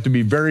something you have to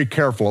be very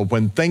careful of.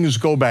 When things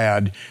go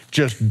bad,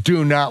 just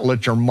do not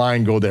let your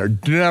mind go there.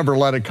 Never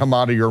let it come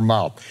out of your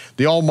mouth.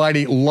 The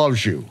Almighty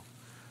loves you.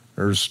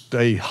 There's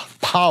a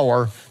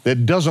power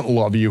that doesn't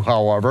love you,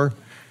 however,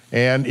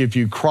 and if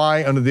you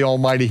cry unto the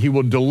Almighty, he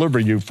will deliver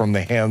you from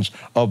the hands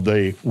of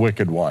the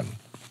wicked one.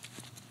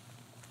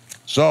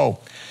 So,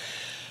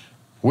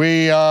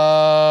 we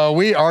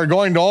are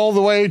going all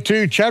the way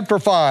to chapter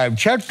 5.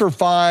 Chapter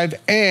 5,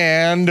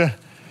 and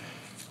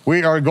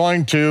we are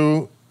going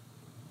to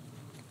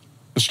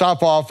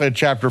stop off at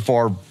chapter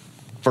 4,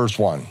 verse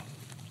 1.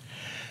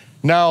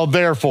 Now,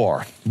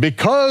 therefore,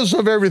 because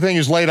of everything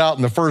is laid out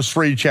in the first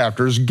 3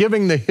 chapters,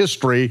 giving the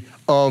history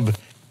of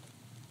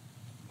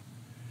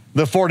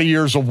the 40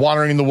 years of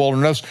wandering in the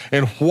wilderness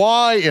and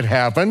why it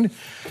happened,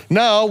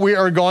 now we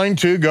are going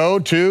to go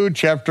to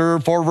chapter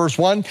 4, verse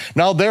 1.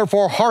 Now,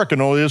 therefore, hearken,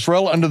 O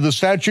Israel, unto the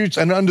statutes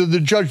and unto the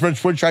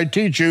judgments which I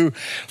teach you,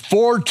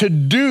 for to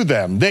do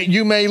them, that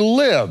you may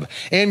live,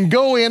 and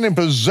go in and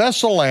possess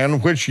the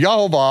land which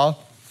Jehovah,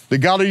 the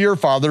God of your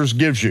fathers,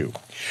 gives you.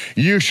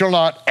 You shall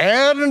not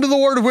add unto the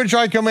word of which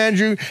I command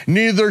you,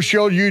 neither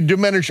shall you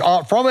diminish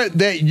aught from it,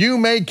 that you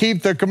may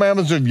keep the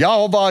commandments of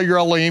Jehovah your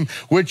Elohim,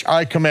 which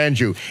I command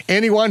you.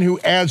 Anyone who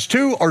adds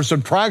to or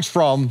subtracts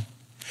from,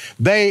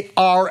 they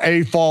are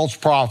a false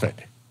prophet.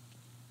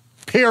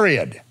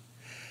 Period.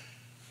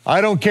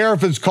 I don't care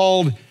if it's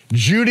called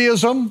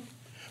Judaism,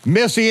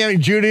 Messianic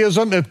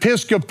Judaism,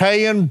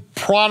 Episcopalian,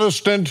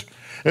 Protestant,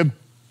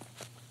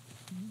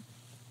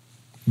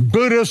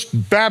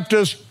 Buddhist,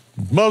 Baptist,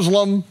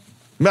 Muslim,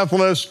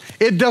 Methodist,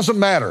 it doesn't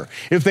matter.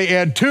 If they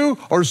add to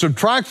or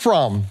subtract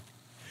from,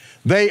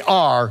 they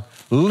are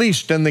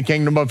least in the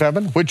kingdom of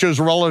heaven, which is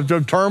a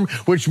relative term,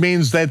 which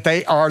means that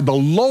they are the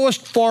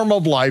lowest form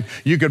of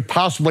life you could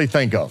possibly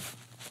think of.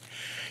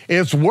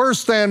 It's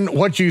worse than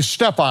what you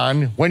step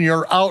on when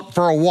you're out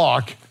for a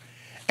walk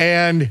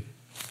and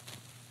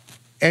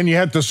you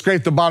have to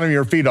scrape the bottom of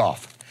your feet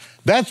off.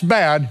 That's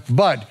bad,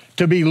 but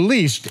to be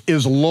least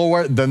is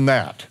lower than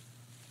that.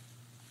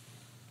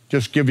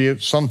 Just give you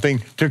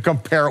something to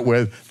compare it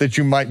with that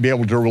you might be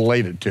able to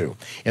relate it to.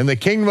 In the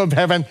kingdom of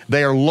heaven,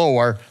 they are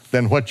lower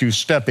than what you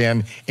step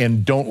in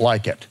and don't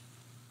like it.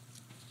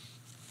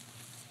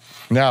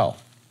 Now,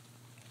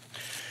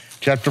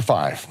 chapter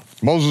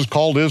 5. Moses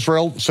called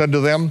Israel, said to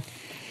them,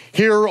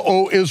 Hear,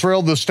 O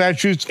Israel, the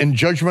statutes and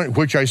judgment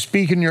which I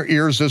speak in your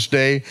ears this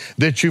day,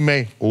 that you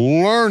may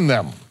learn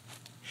them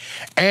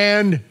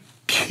and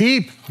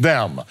keep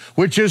them,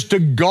 which is to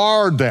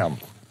guard them.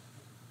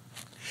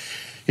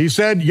 He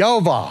said,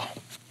 Yehovah,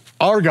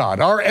 our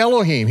God, our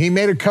Elohim, he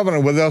made a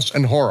covenant with us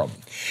in Horeb.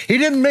 He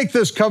didn't make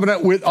this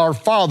covenant with our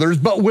fathers,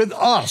 but with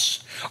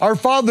us. Our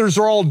fathers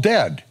are all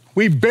dead.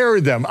 We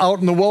buried them out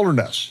in the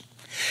wilderness.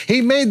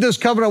 He made this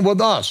covenant with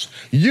us.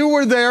 You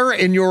were there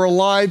and you're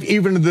alive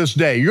even to this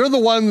day. You're the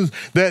ones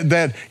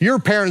that your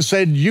parents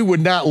said you would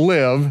not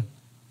live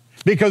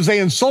because they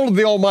insulted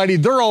the Almighty.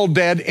 They're all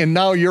dead and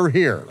now you're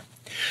here.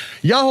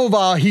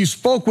 Yehovah, he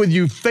spoke with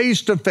you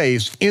face to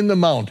face in the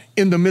mount,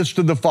 in the midst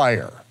of the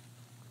fire.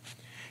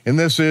 And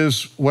this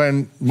is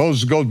when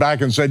Moses goes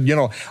back and said,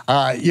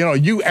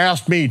 you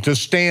asked me to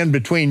stand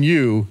between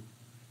you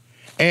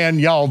and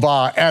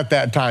Yehovah at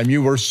that time.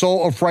 You were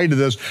so afraid of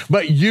this,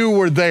 but you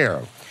were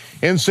there.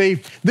 And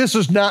see, this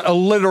is not a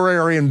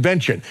literary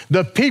invention.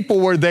 The people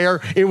were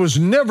there. It was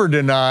never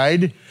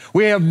denied.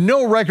 We have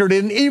no record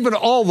in even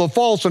all the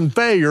faults and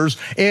failures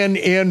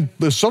and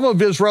some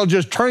of Israel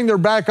just turning their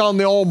back on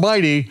the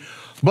Almighty,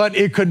 but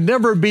it could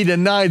never be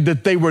denied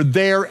that they were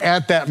there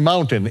at that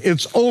mountain.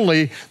 It's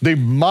only the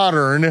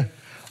modern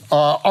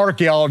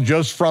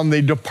archaeologists from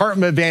the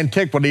Department of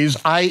Antiquities,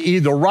 i.e.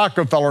 the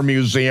Rockefeller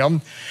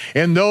Museum,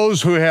 and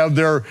those who have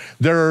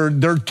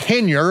their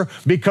tenure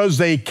because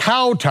they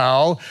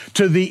kowtow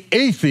to the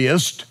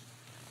atheist.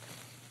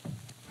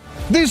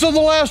 These are the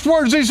last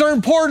words. These are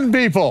important,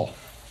 people.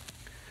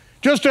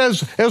 Just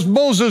as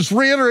Moses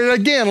reiterated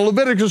again in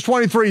Leviticus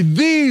 23,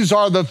 these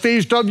are the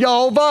feast of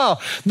Yehovah.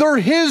 They're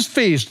his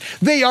feast.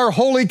 They are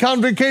holy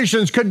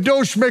convocations,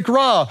 Kadosh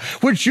Mikra,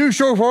 which you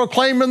shall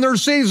proclaim in their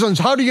seasons.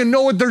 How do you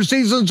know what their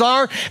seasons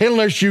are?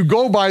 Unless you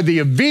go by the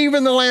Aviv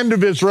in the land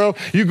of Israel,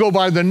 you go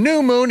by the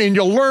new moon, and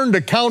you'll learn to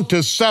count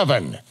to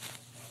 7.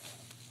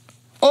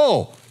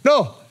 Oh,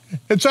 no,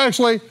 it's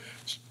actually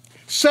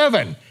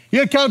 7.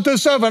 You count to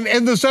 7,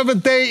 and the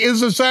 7th day is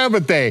the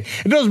Sabbath day.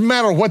 It doesn't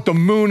matter what the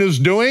moon is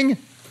doing.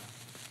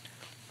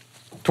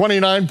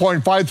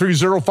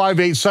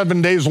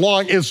 29.530587 days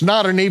long. It's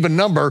not an even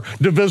number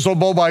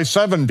divisible by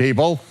 7,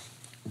 people.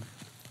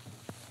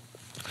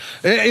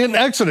 In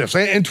Exodus,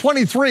 in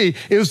 23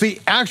 is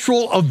the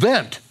actual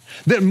event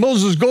that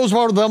Moses goes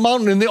out of the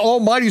mountain and the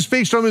Almighty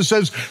speaks to him and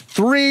says,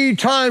 3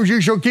 times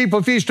you shall keep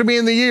a feast to me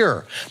in the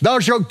year. Thou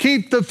shalt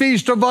keep the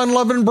feast of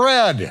unleavened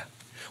bread.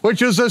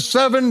 which is a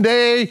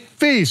 7-day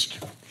feast.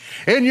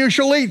 And you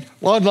shall eat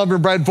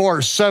unleavened bread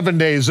for 7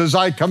 days, as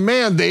I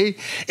command thee,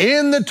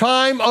 in the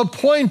time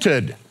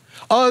appointed,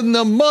 on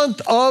the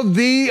month of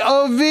the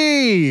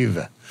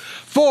Aviv.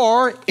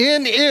 For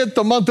in it,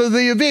 the month of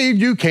the Aviv,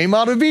 you came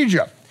out of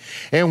Egypt.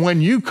 And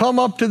when you come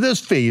up to this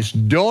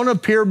feast, don't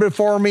appear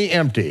before me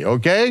empty,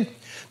 okay?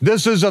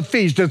 This is a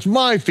feast. It's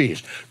my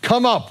feast.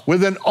 Come up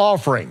with an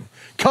offering.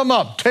 Come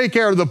up, take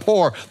care of the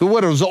poor, the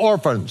widows, the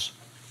orphans.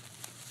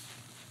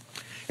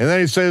 And then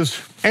he says,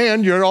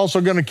 and you're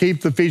also going to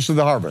keep the feast of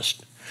the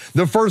harvest,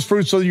 the first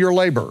fruits of your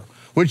labor,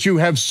 which you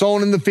have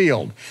sown in the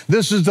field.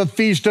 This is the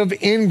feast of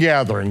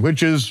ingathering,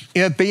 which is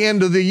at the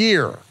end of the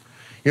year,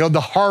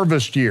 the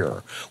harvest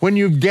year, when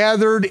you've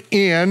gathered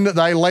in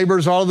thy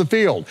labors out of the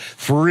field.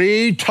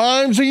 3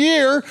 times a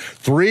year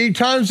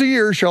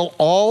shall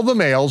all the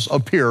males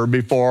appear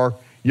before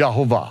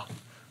Yahovah.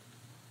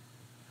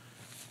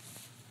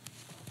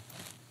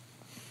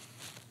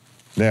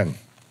 Then,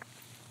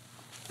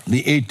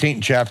 the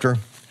 18th chapter,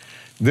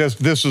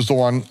 this is the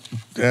one,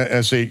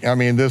 this is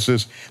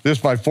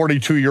my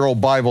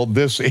 42-year-old Bible.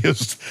 This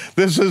is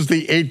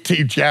the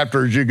 18th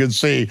chapter, as you can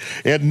see.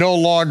 It no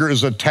longer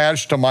is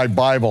attached to my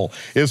Bible.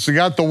 It's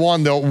got the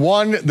one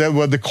that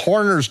with the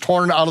corners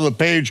torn out of the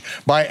page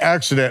by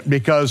accident,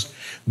 because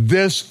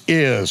this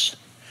is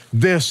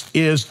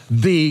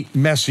the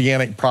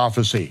Messianic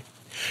prophecy.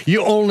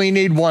 You only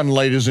need one,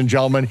 ladies and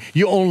gentlemen.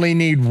 You only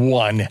need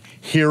one.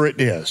 Here it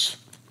is.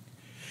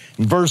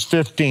 Verse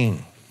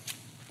 15,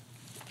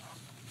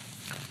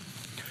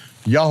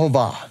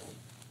 Yahovah,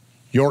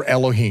 your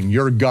Elohim,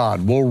 your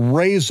God, will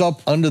raise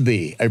up unto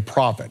thee a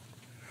prophet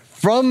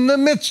from the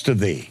midst of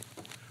thee,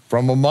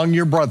 from among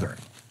your brethren,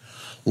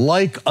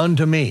 like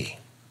unto me,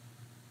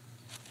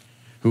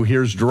 who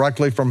hears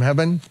directly from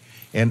heaven,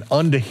 and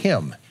unto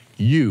him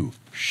you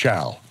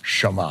shall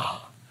Shema.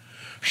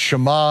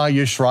 Shema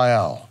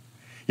Yisrael.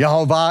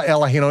 Yahovah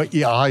Eloheinu,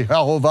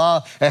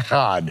 Yahovah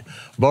Echad.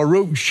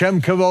 Baruch Shem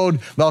Kavod,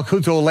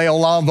 Malkuto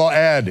Leolam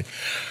Va'ed.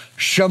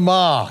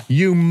 Shema,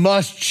 you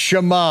must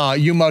Shema.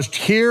 You must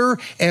hear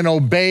and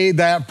obey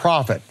that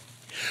prophet.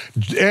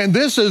 And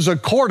this is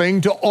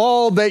according to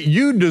all that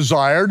you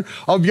desired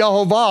of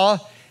Yahovah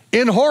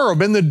in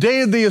Horeb, in the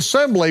day of the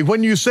assembly,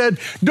 when you said,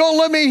 don't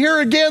let me hear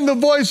again the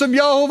voice of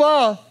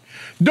Yahovah.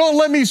 Don't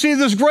let me see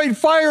this great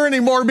fire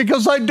anymore,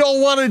 because I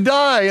don't want to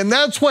die. And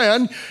that's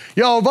when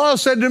Yahovah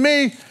said to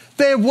me,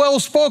 they have well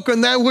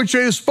spoken that which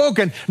they have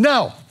spoken.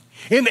 Now,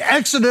 in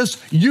Exodus,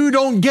 you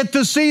don't get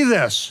to see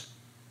this.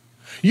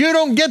 You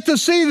don't get to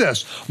see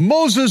this.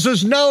 Moses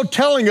is now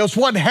telling us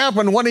what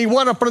happened when he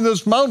went up on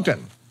this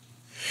mountain.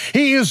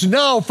 He is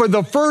now, for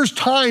the first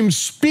time,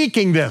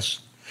 speaking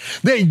this.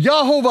 That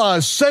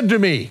Yahovah said to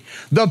me,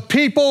 the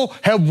people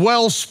have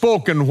well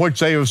spoken which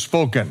they have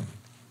spoken.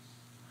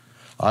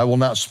 I will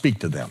not speak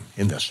to them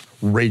in this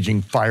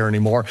raging fire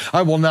anymore.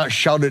 I will not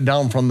shout it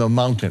down from the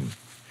mountain.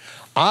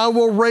 I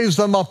will raise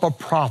them up a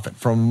prophet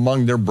from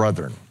among their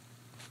brethren,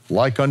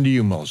 like unto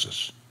you,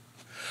 Moses.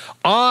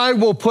 I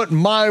will put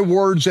my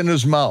words in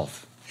his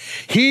mouth.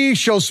 He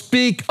shall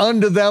speak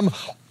unto them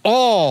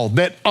all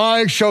that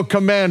I shall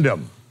command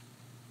him.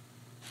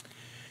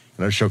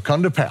 And it shall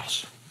come to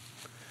pass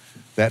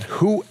that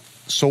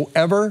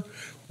whosoever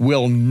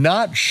will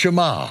not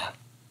Shema,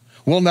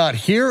 will not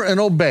hear and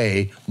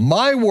obey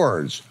my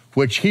words,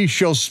 which he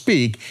shall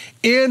speak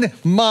in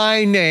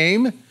my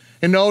name,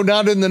 and no,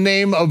 not in the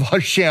name of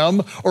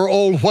Hashem or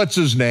old what's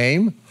his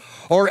name,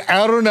 or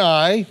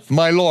Adonai,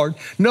 my Lord.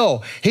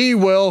 No, he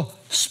will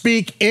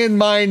speak in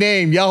my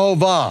name,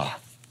 Yahovah.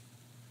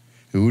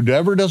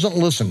 Whoever doesn't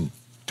listen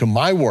to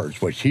my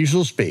words, which he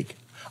shall speak,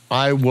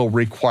 I will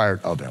require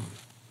it of him.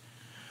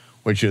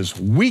 Which is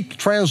weak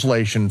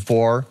translation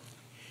for,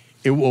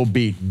 it will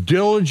be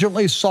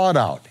diligently sought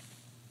out,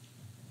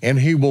 and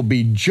he will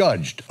be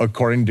judged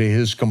according to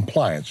his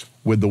compliance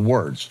with the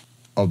words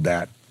of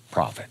that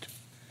prophet.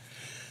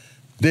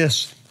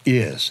 This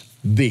is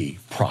the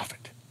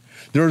prophet.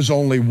 There's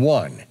only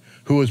one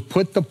who has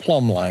put the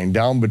plumb line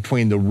down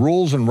between the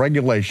rules and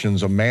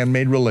regulations of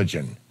man-made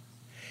religion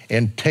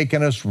and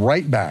taken us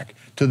right back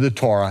to the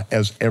Torah,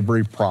 as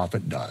every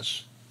prophet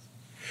does.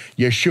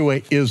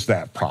 Yeshua is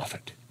that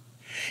prophet.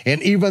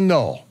 And even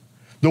though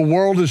the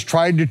world has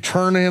tried to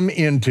turn him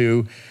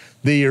into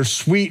the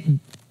sweet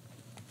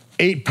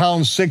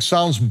 8-pound,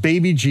 6-ounce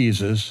baby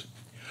Jesus,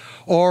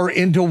 or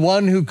into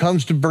one who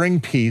comes to bring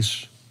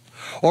peace,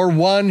 or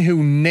one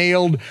who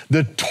nailed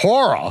the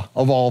Torah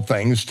of all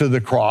things to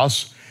the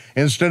cross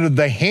instead of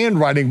the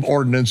handwriting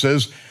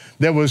ordinances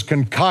that was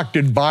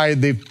concocted by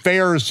the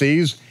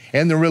Pharisees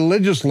and the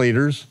religious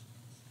leaders,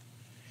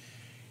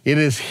 it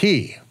is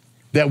he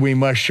that we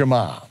must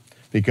Shema,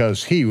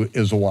 because he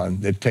is the one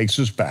that takes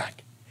us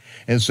back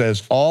and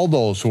says all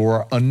those who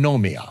are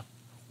anomia,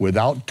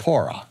 without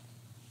Torah,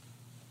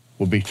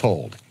 will be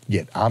told,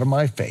 get out of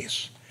my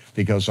face,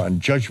 because on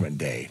Judgment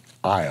Day,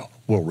 I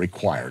will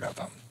require it of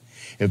him.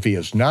 If he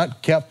has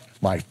not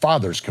kept my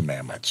Father's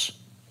commandments,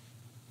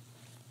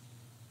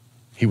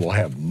 he will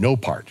have no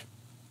part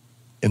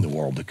in the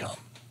world to come.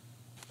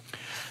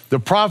 The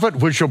prophet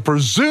which shall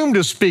presume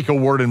to speak a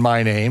word in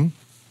my name,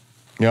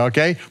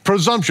 okay,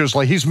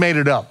 presumptuously, he's made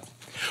it up,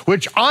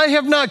 which I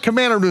have not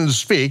commanded him to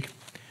speak.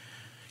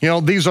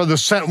 These are the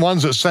sent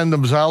ones that send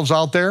themselves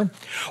out there.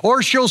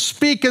 Or shall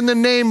speak in the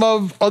name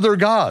of other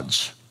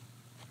gods.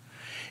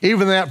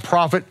 Even that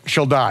prophet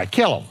shall die.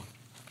 Kill him.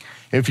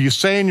 If you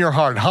say in your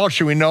heart, how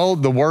shall we know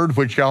the word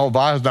which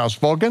Jehovah has now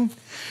spoken?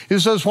 He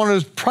says, when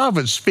his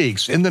prophet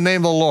speaks in the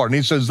name of the Lord, and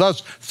he says,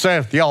 thus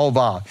saith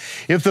Jehovah.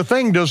 If the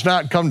thing does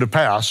not come to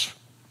pass,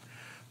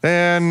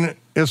 then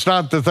it's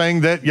not the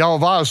thing that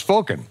Jehovah has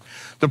spoken.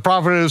 The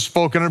prophet has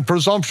spoken it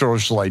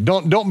presumptuously.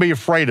 Don't be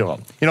afraid of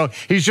him.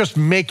 He's just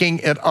making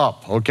it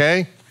up,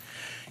 okay?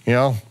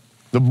 The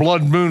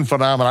blood moon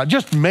phenomenon,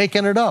 just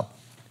making it up.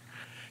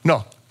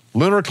 No,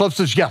 lunar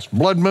eclipses, yes.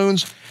 Blood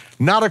moons,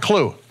 not a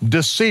clue.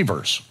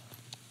 Deceivers.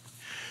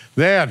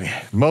 Then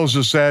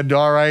Moses said,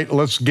 all right,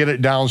 let's get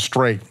it down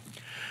straight.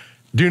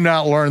 Do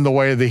not learn the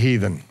way of the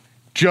heathen.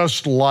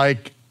 Just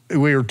like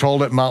we were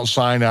told at Mount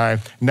Sinai,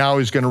 now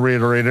he's going to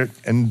reiterate it,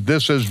 and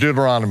this is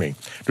Deuteronomy.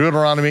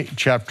 Deuteronomy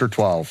chapter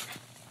 12.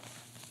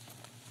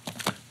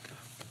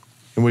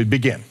 And we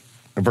begin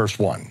in verse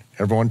 1.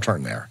 Everyone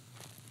turn there.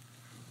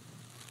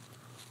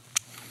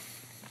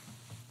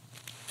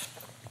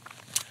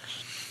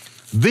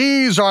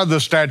 These are the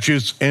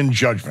statutes and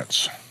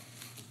judgments.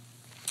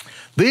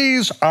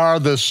 These are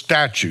the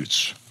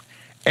statutes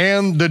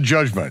and the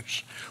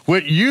judgments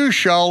which you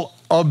shall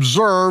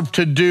observe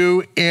to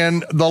do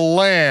in the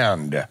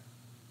land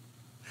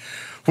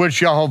which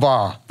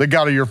Jehovah, the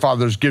God of your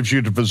fathers, gives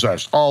you to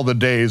possess all the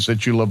days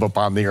that you live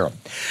upon the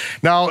earth.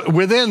 Now,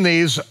 within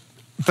these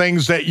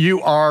things that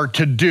you are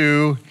to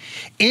do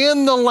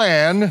in the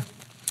land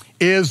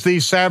is the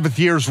Sabbath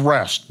year's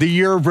rest, the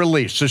year of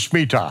release, the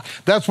Shemitah.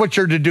 That's what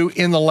you're to do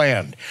in the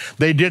land.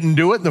 They didn't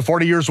do it in the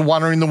 40 years of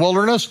wandering in the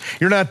wilderness.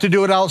 You're not to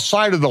do it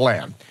outside of the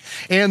land.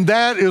 And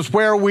that is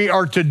where we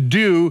are to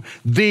do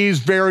these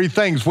very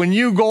things. When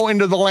you go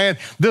into the land,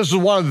 this is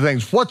one of the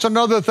things. What's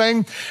another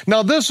thing?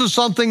 Now, this is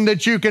something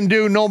that you can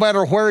do no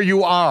matter where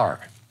you are.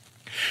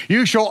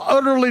 You shall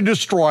utterly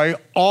destroy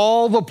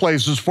all the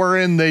places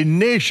wherein the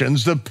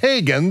nations, the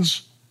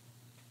pagans,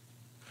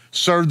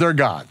 serve their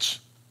gods.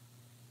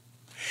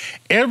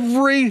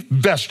 Every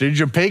vestige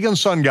of pagan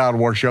sun god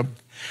worship,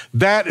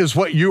 that is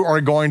what you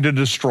are going to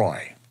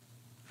destroy.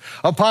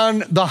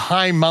 Upon the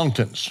high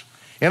mountains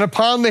and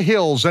upon the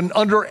hills and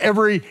under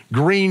every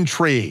green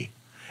tree.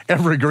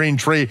 Every green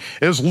tree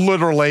is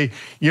literally,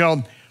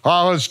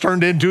 how it's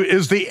turned into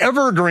is the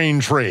evergreen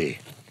tree,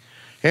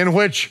 in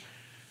which,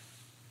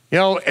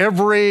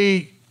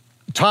 every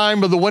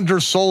time of the winter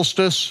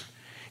solstice,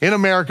 in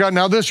America,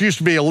 now this used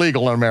to be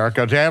illegal in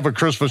America. To have a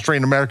Christmas tree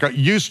in America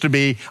used to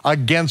be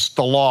against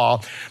the law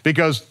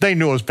because they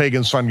knew it was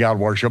pagan sun god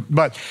worship.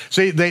 But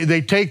see,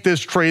 they take this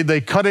tree, they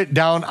cut it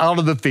down out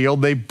of the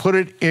field, they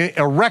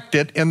erect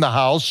it in the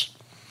house,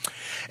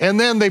 and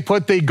then they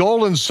put the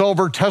gold and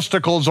silver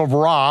testicles of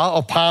Ra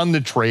upon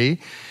the tree.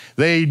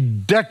 They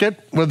deck it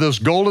with this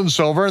gold and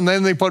silver, and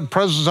then they put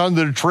presents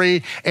under the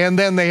tree, and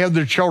then they have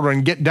their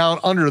children get down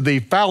under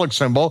the phallic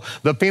symbol,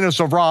 the penis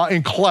of Ra,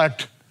 and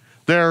collect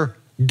their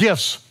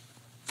gifts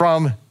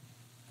from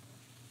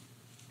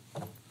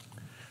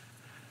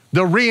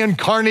the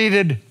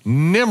reincarnated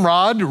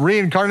Nimrod,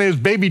 reincarnated as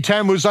baby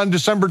Tammuz on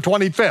December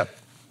 25th.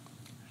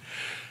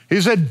 He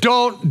said,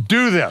 don't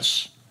do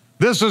this.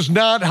 This is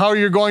not how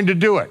you're going to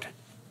do it.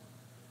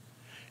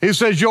 He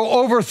says, you'll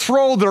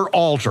overthrow their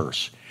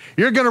altars.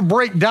 You're going to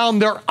break down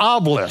their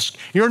obelisk.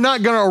 You're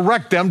not going to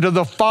erect them to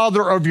the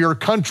father of your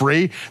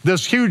country,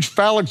 this huge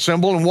phallic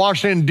symbol in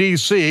Washington,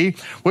 D.C.,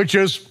 which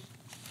is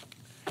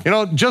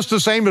just the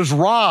same as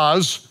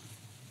Ra's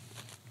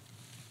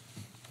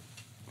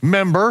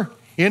member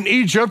in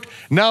Egypt.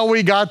 Now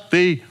we got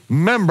the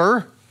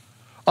member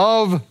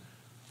of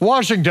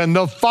Washington,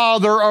 the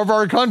father of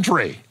our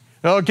country.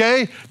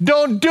 Okay?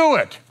 Don't do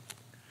it.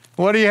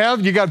 What do you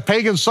have? You got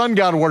pagan sun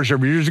god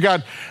worship. You just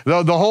got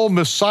the whole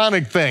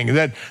Masonic thing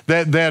that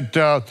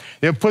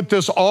they put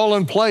this all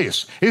in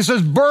place. He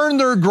says, burn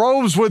their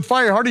groves with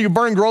fire. How do you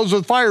burn groves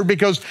with fire?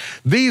 Because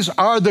these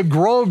are the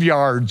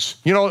graveyards,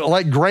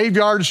 like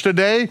graveyards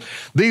today.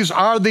 These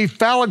are the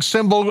phallic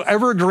symbol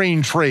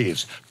evergreen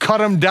trees. Cut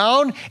them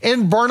down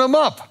and burn them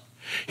up.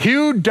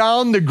 Hew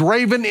down the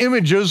graven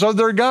images of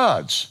their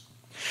gods.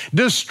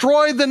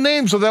 Destroy the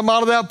names of them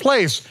out of that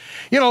place.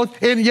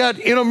 And yet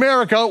in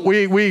America,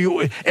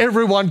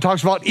 everyone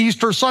talks about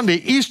Easter Sunday.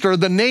 Easter,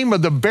 the name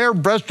of the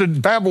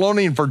bare-breasted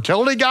Babylonian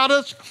fertility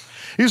goddess.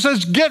 He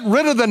says, get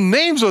rid of the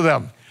names of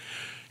them.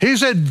 He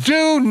said,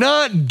 do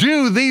not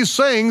do these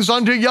things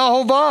unto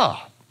Jehovah,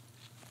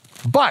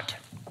 but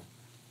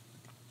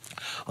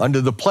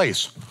unto the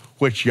place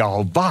which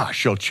Jehovah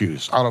shall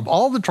choose out of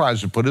all the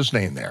tribes to put his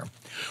name there,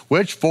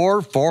 which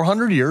for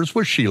 400 years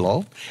was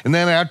Shiloh. And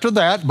then after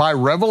that, by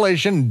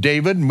revelation,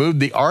 David moved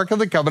the Ark of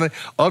the Covenant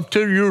up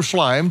to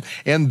Jerusalem,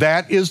 and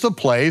that is the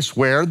place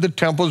where the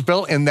temple was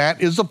built, and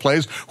that is the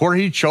place where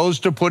he chose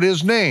to put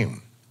his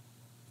name.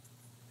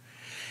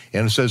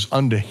 And it says,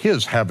 unto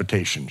his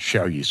habitation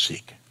shall ye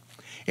seek.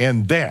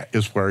 And that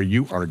is where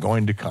you are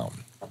going to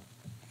come.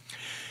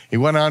 He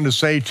went on to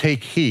say,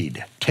 take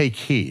heed, take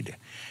heed.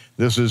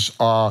 This is,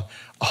 oh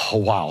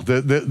wow,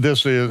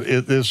 this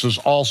is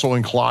also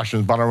in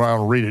Colossians, but I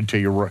want to read it to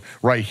you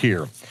right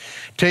here.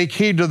 Take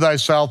heed to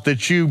thyself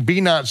that you be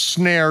not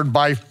snared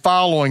by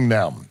following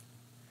them,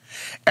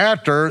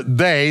 after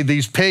they,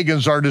 these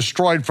pagans, are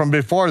destroyed from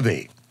before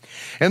thee,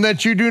 and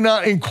that you do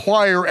not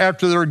inquire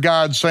after their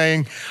gods,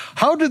 saying,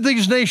 how did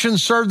these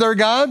nations serve their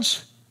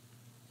gods?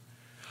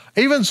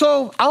 Even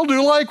so, I'll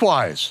do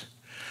likewise.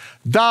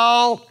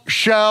 Thou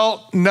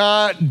shalt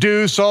not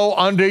do so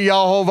unto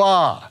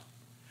Jehovah.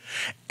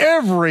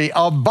 Every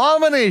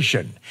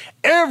abomination,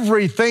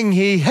 everything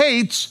he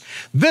hates,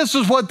 this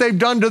is what they've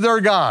done to their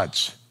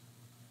gods.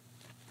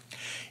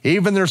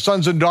 Even their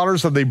sons and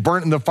daughters have they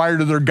burnt in the fire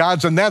to their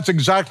gods, and that's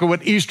exactly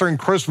what Easter and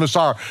Christmas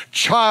are.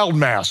 Child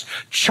mass,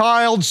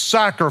 child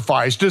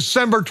sacrifice,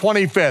 December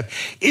 25th,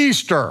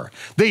 Easter,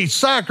 the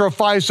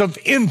sacrifice of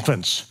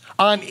infants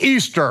on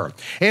Easter,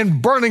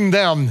 and burning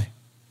them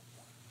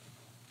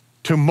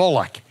to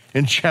Moloch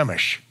and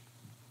Chemosh.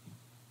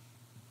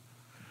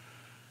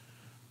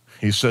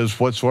 He says,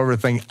 whatsoever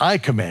thing I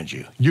command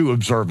you, you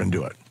observe and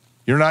do it.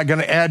 You're not going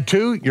to add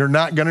to, you're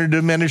not going to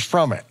diminish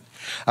from it.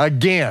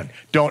 Again,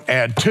 don't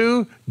add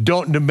to,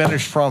 don't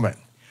diminish from it.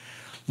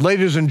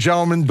 Ladies and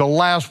gentlemen, the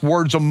last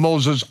words of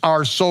Moses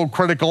are so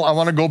critical. I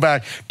want to go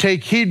back.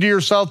 Take heed to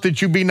yourself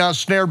that you be not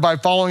snared by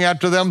following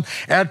after them,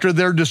 after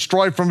they're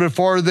destroyed from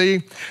before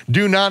thee.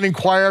 Do not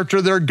inquire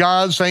after their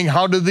gods, saying,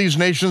 how do these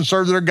nations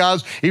serve their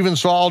gods? Even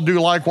so, I'll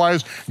do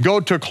likewise. Go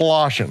to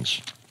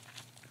Colossians.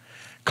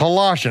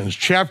 Colossians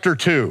chapter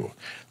 2,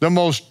 the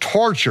most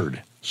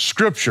tortured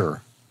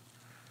scripture,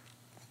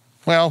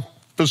 well,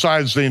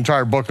 besides the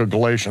entire book of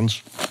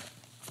Galatians.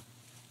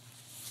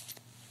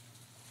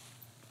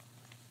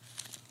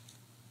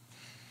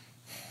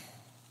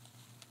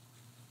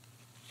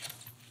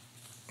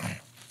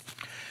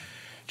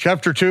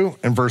 Chapter 2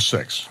 and verse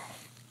 6.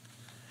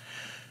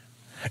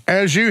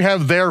 As you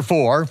have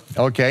therefore,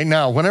 okay,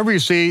 now whenever you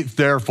see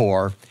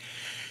therefore,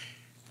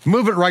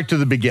 move it right to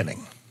the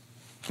beginning.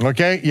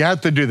 Okay, you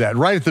have to do that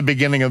right at the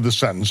beginning of the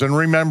sentence. And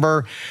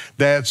remember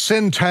that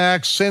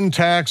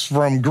syntax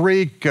from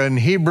Greek and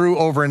Hebrew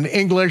over in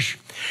English,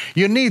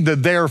 you need the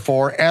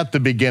therefore at the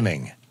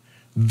beginning.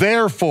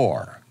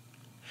 Therefore,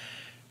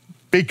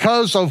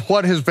 because of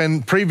what has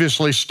been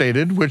previously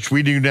stated, which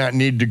we do not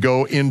need to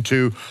go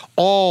into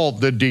all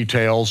the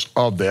details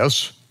of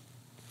this.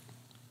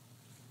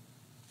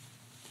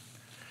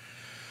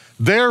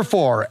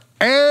 Therefore,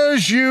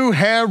 as you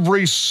have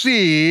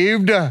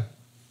received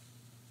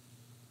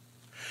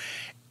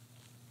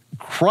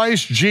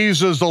Christ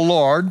Jesus the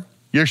Lord,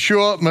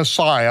 Yeshua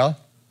Messiah,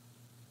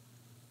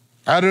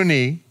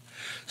 Adonai,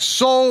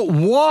 so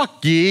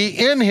walk ye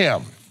in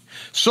him.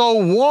 So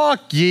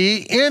walk ye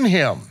in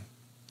him.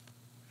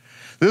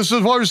 This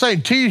is what we're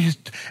saying,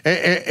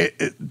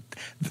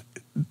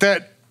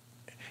 that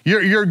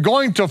you're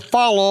going to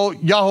follow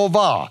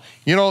Yehovah.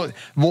 You know,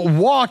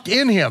 walk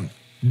in him.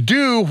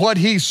 Do what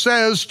he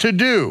says to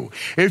do.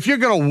 If you're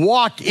going to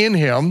walk in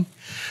him,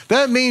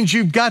 that means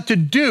you've got to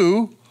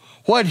do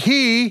what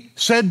he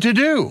said to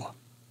do.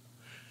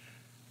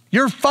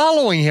 You're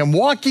following him.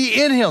 Walk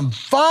ye in him.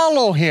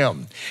 Follow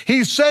him.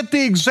 He set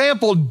the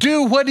example.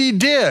 Do what he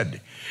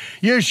did.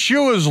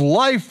 Yeshua's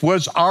life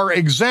was our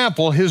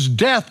example. His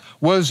death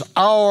was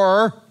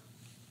a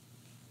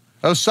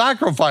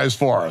sacrifice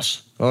for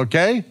us,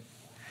 okay?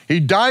 He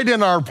died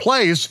in our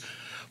place,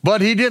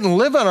 but he didn't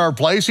live in our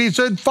place. He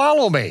said,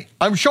 follow me.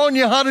 I'm showing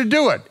you how to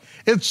do it.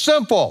 It's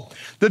simple.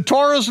 The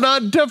Torah is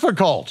not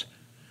difficult.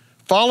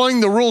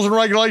 Following the rules and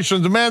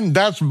regulations of men,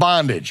 that's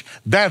bondage.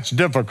 That's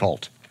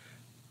difficult.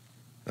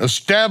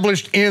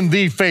 Established in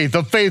the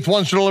faith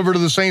once delivered to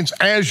the saints,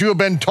 as you have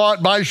been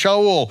taught by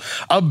Shaul,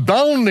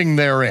 abounding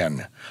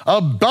therein,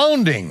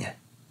 abounding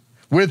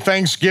with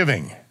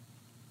thanksgiving.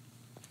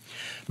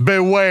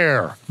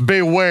 Beware,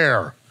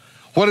 beware.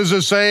 What does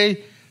it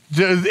say?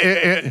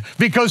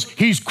 Because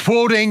he's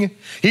quoting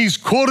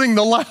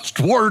the last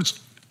words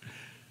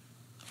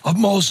of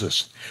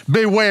Moses.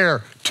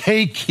 Beware,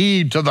 take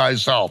heed to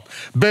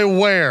thyself.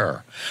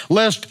 Beware,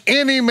 lest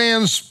any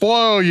man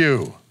spoil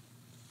you.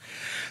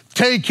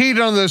 Take heed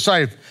unto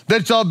thyself,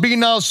 that thou be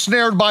not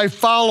snared by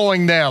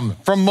following them,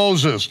 from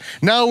Moses.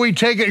 Now we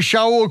take it,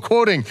 Shaul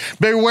quoting,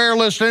 beware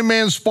lest any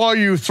man spoil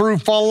you through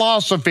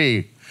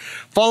philosophy.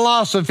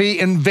 Philosophy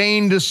and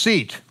vain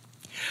deceit.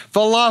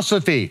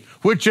 Philosophy,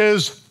 which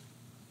is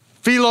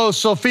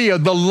philosophia,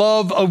 the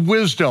love of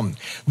wisdom.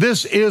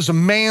 This is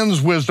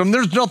man's wisdom.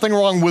 There's nothing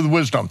wrong with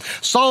wisdom.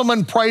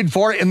 Solomon prayed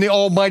for it, and the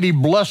Almighty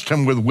blessed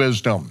him with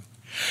wisdom.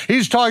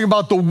 He's talking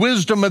about the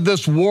wisdom of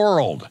this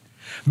world,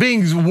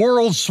 being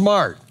world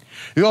smart,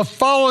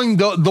 following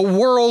the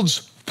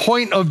world's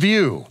point of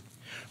view,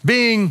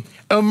 being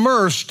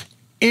immersed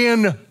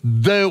in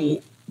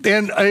a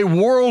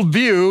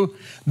worldview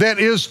that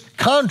is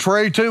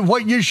contrary to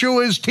what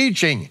Yeshua is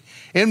teaching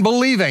and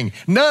believing,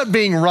 not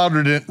being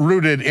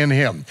rooted in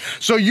him.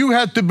 So you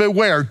have to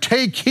beware.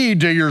 Take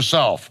heed to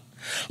yourself.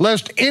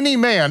 lest any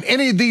man,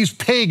 any of these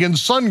pagan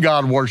sun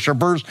god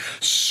worshipers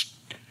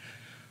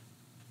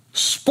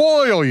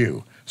spoil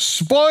you.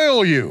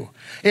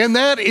 And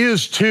that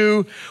is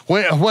to,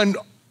 when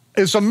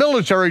it's a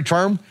military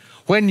term,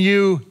 when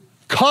you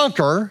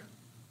conquer,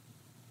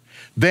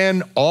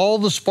 then all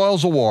the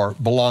spoils of war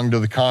belong to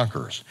the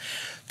conquerors.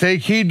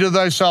 Take heed to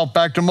thyself,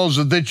 back to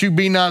Moses, that you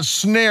be not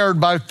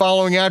snared by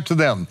following after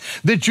them,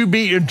 that you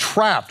be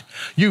entrapped.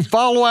 You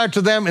follow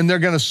after them and they're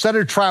going to set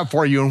a trap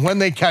for you. And when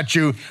they catch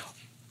you,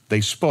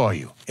 they spoil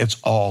you. It's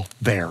all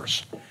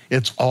theirs.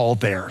 It's all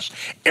theirs.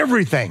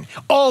 Everything,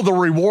 all the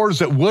rewards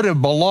that would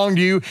have belonged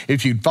to you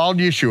if you'd followed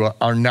Yeshua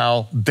are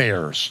now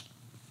theirs.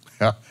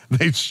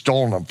 They've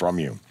stolen them from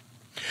you.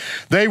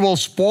 They will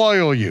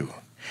spoil you.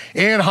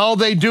 And how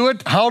they do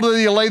it, how do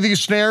they lay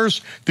these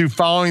snares? Through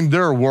following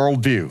their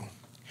worldview.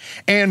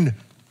 And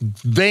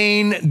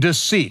vain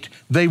deceit.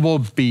 They will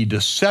be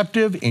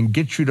deceptive and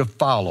get you to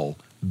follow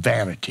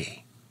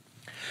vanity.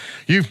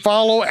 You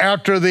follow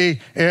after the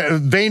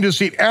vain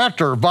deceit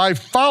by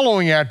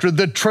following after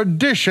the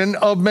tradition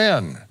of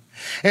men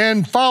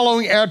and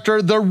following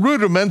after the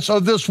rudiments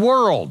of this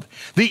world,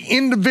 the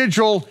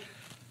individual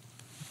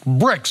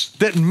bricks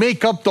that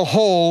make up the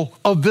whole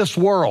of this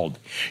world.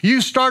 You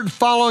start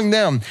following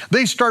them.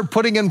 They start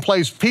putting in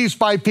place piece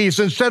by piece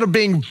instead of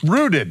being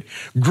rooted,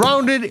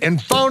 grounded,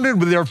 and founded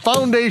with their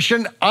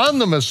foundation on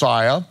the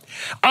Messiah,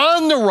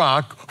 on the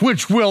rock,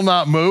 which will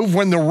not move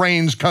when the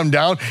rains come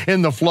down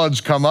and the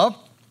floods come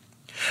up,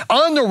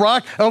 on the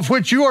rock of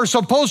which you are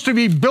supposed to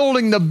be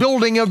building the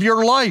building of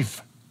your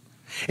life.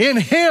 In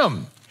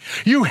Him,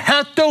 you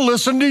have to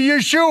listen to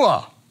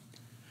Yeshua.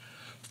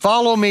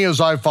 Follow me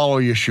as I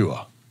follow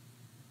Yeshua.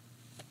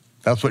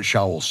 That's what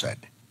Shaul said.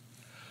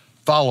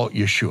 Follow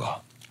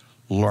Yeshua.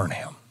 Learn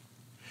Him.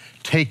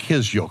 Take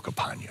His yoke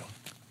upon you.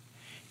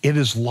 It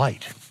is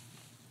light.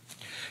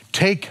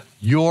 Take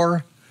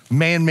your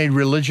man-made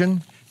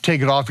religion,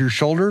 take it off your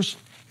shoulders,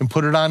 and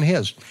put it on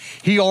His.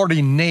 He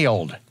already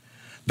nailed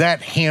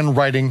that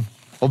handwriting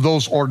of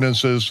those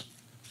ordinances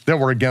that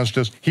were against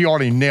us. He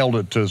already nailed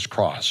it to His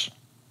cross.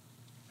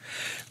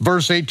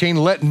 Verse 18,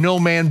 let no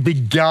man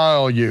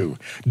beguile you.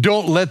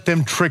 Don't let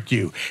them trick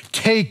you.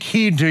 Take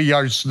heed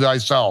to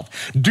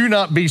thyself. Do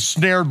not be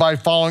snared by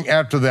following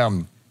after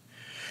them,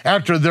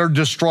 after they're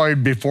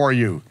destroyed before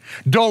you.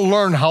 Don't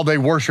learn how they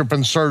worship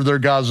and serve their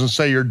gods and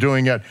say you're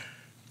doing it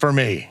for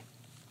me.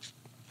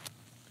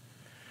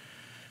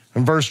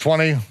 In verse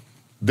 20,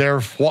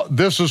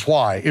 this is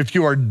why, if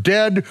you are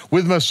dead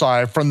with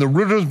Messiah from the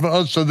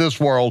rudiments of this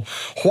world,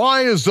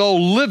 why, as though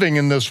living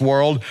in this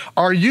world,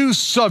 are you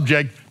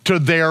subject to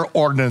their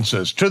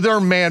ordinances, to their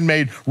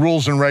man-made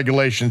rules and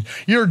regulations?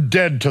 You're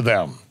dead to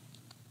them.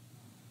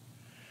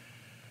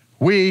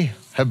 We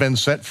have been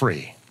set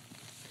free.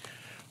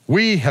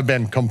 We have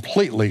been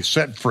completely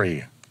set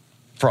free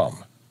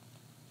from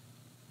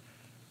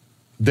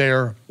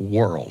their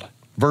world.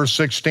 Verse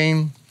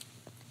 16,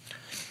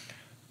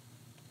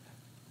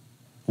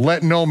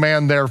 let no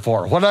man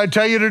therefore. What did I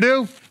tell you to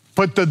do?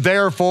 Put the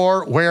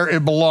therefore where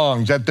it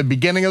belongs, at the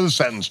beginning of the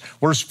sentence.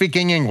 We're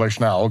speaking English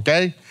now,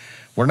 okay?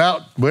 We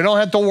don't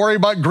have to worry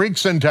about Greek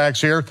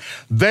syntax here.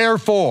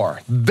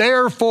 Therefore,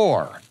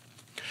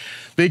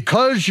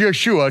 because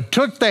Yeshua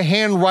took the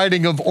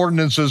handwriting of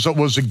ordinances that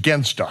was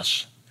against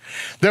us,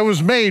 that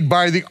was made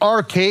by the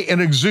arche and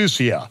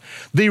exousia,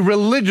 the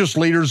religious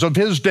leaders of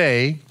his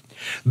day,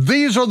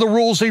 these are the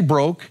rules he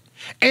broke,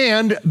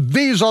 and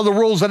these are the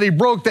rules that he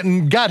broke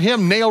that got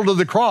him nailed to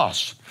the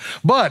cross.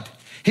 But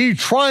he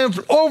triumphed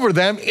over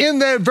them in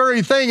that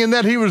very thing, in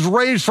that he was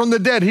raised from the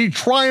dead. He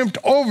triumphed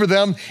over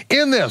them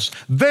in this.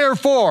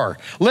 Therefore,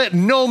 let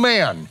no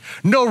man,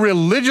 no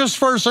religious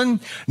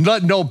person,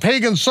 let no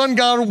pagan sun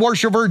god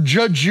worshiper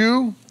judge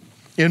you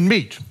in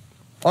meat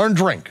or in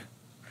drink,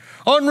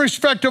 on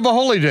respect of a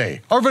holy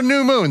day, or of a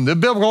new moon, the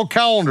biblical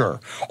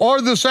calendar,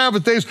 or the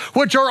Sabbath days,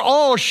 which are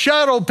all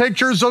shadow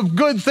pictures of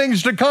good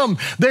things to come.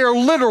 They are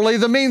literally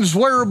the means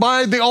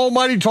whereby the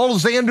Almighty told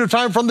us the end of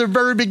time from the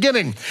very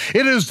beginning.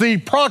 It is the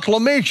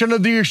proclamation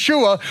of the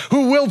Yeshua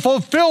who has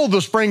fulfilled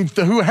the spring feast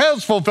of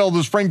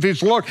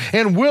the Lord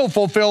and will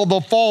fulfill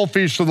the fall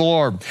feast of the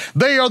Lord.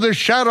 They are the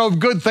shadow of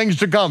good things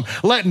to come.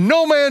 Let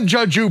no man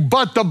judge you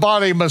but the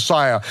body of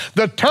Messiah.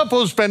 The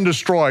temple has been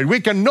destroyed. We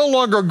can no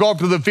longer go up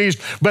to the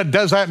feast, but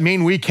does that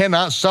mean we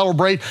cannot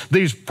celebrate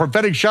these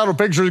prophetic shadow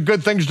pictures of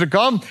good things to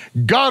come?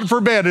 God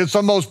forbid. It's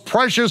the most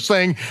precious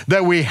thing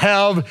that we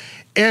have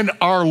in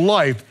our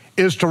life,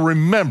 is to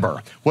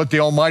remember what the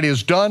Almighty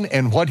has done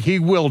and what He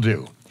will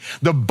do.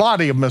 The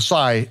body of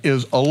Messiah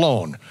is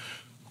alone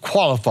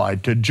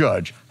qualified to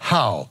judge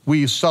how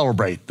we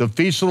celebrate the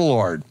feast of the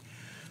Lord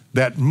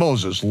that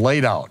Moses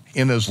laid out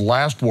in his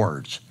last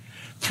words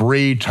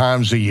 3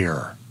 times a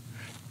year.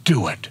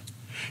 Do it.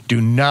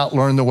 Do not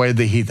learn the way of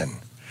the heathen.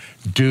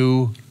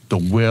 Do the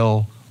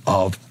will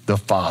of the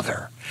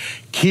Father.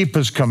 Keep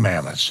His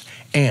commandments,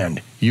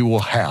 and you will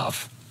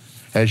have,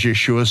 as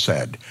Yeshua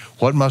said,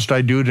 what must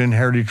I do to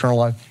inherit eternal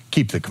life?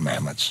 Keep the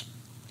commandments.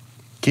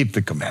 Keep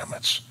the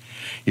commandments.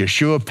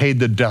 Yeshua paid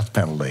the death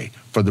penalty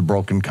for the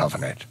broken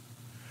covenant.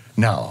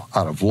 Now,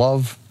 out of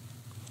love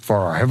for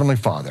our Heavenly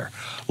Father,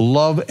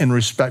 love and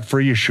respect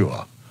for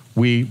Yeshua,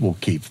 we will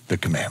keep the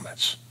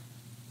commandments.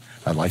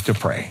 I'd like to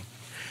pray.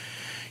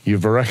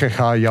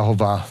 Yivarechecha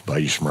Yehovah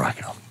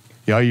v'yishmerecha.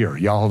 Yair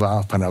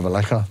Yehovah panav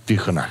elecha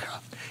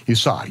v'chunecha.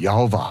 Yisa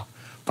Yehovah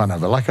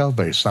panav elecha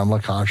v'yisam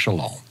lecha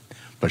shalom.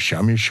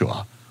 B'shem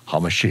Yeshua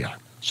HaMashiach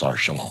Sar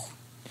Shalom.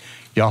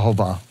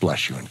 Yehovah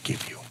bless you and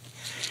keep you.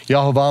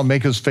 Yehovah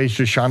make his face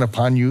to shine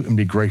upon you and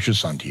be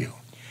gracious unto you.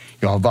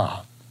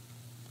 Yehovah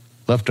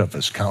lift up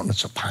his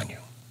countenance upon you.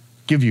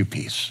 Give you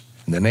peace.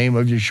 In the name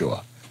of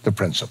Yeshua, the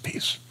Prince of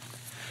Peace.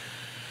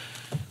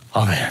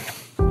 Amen.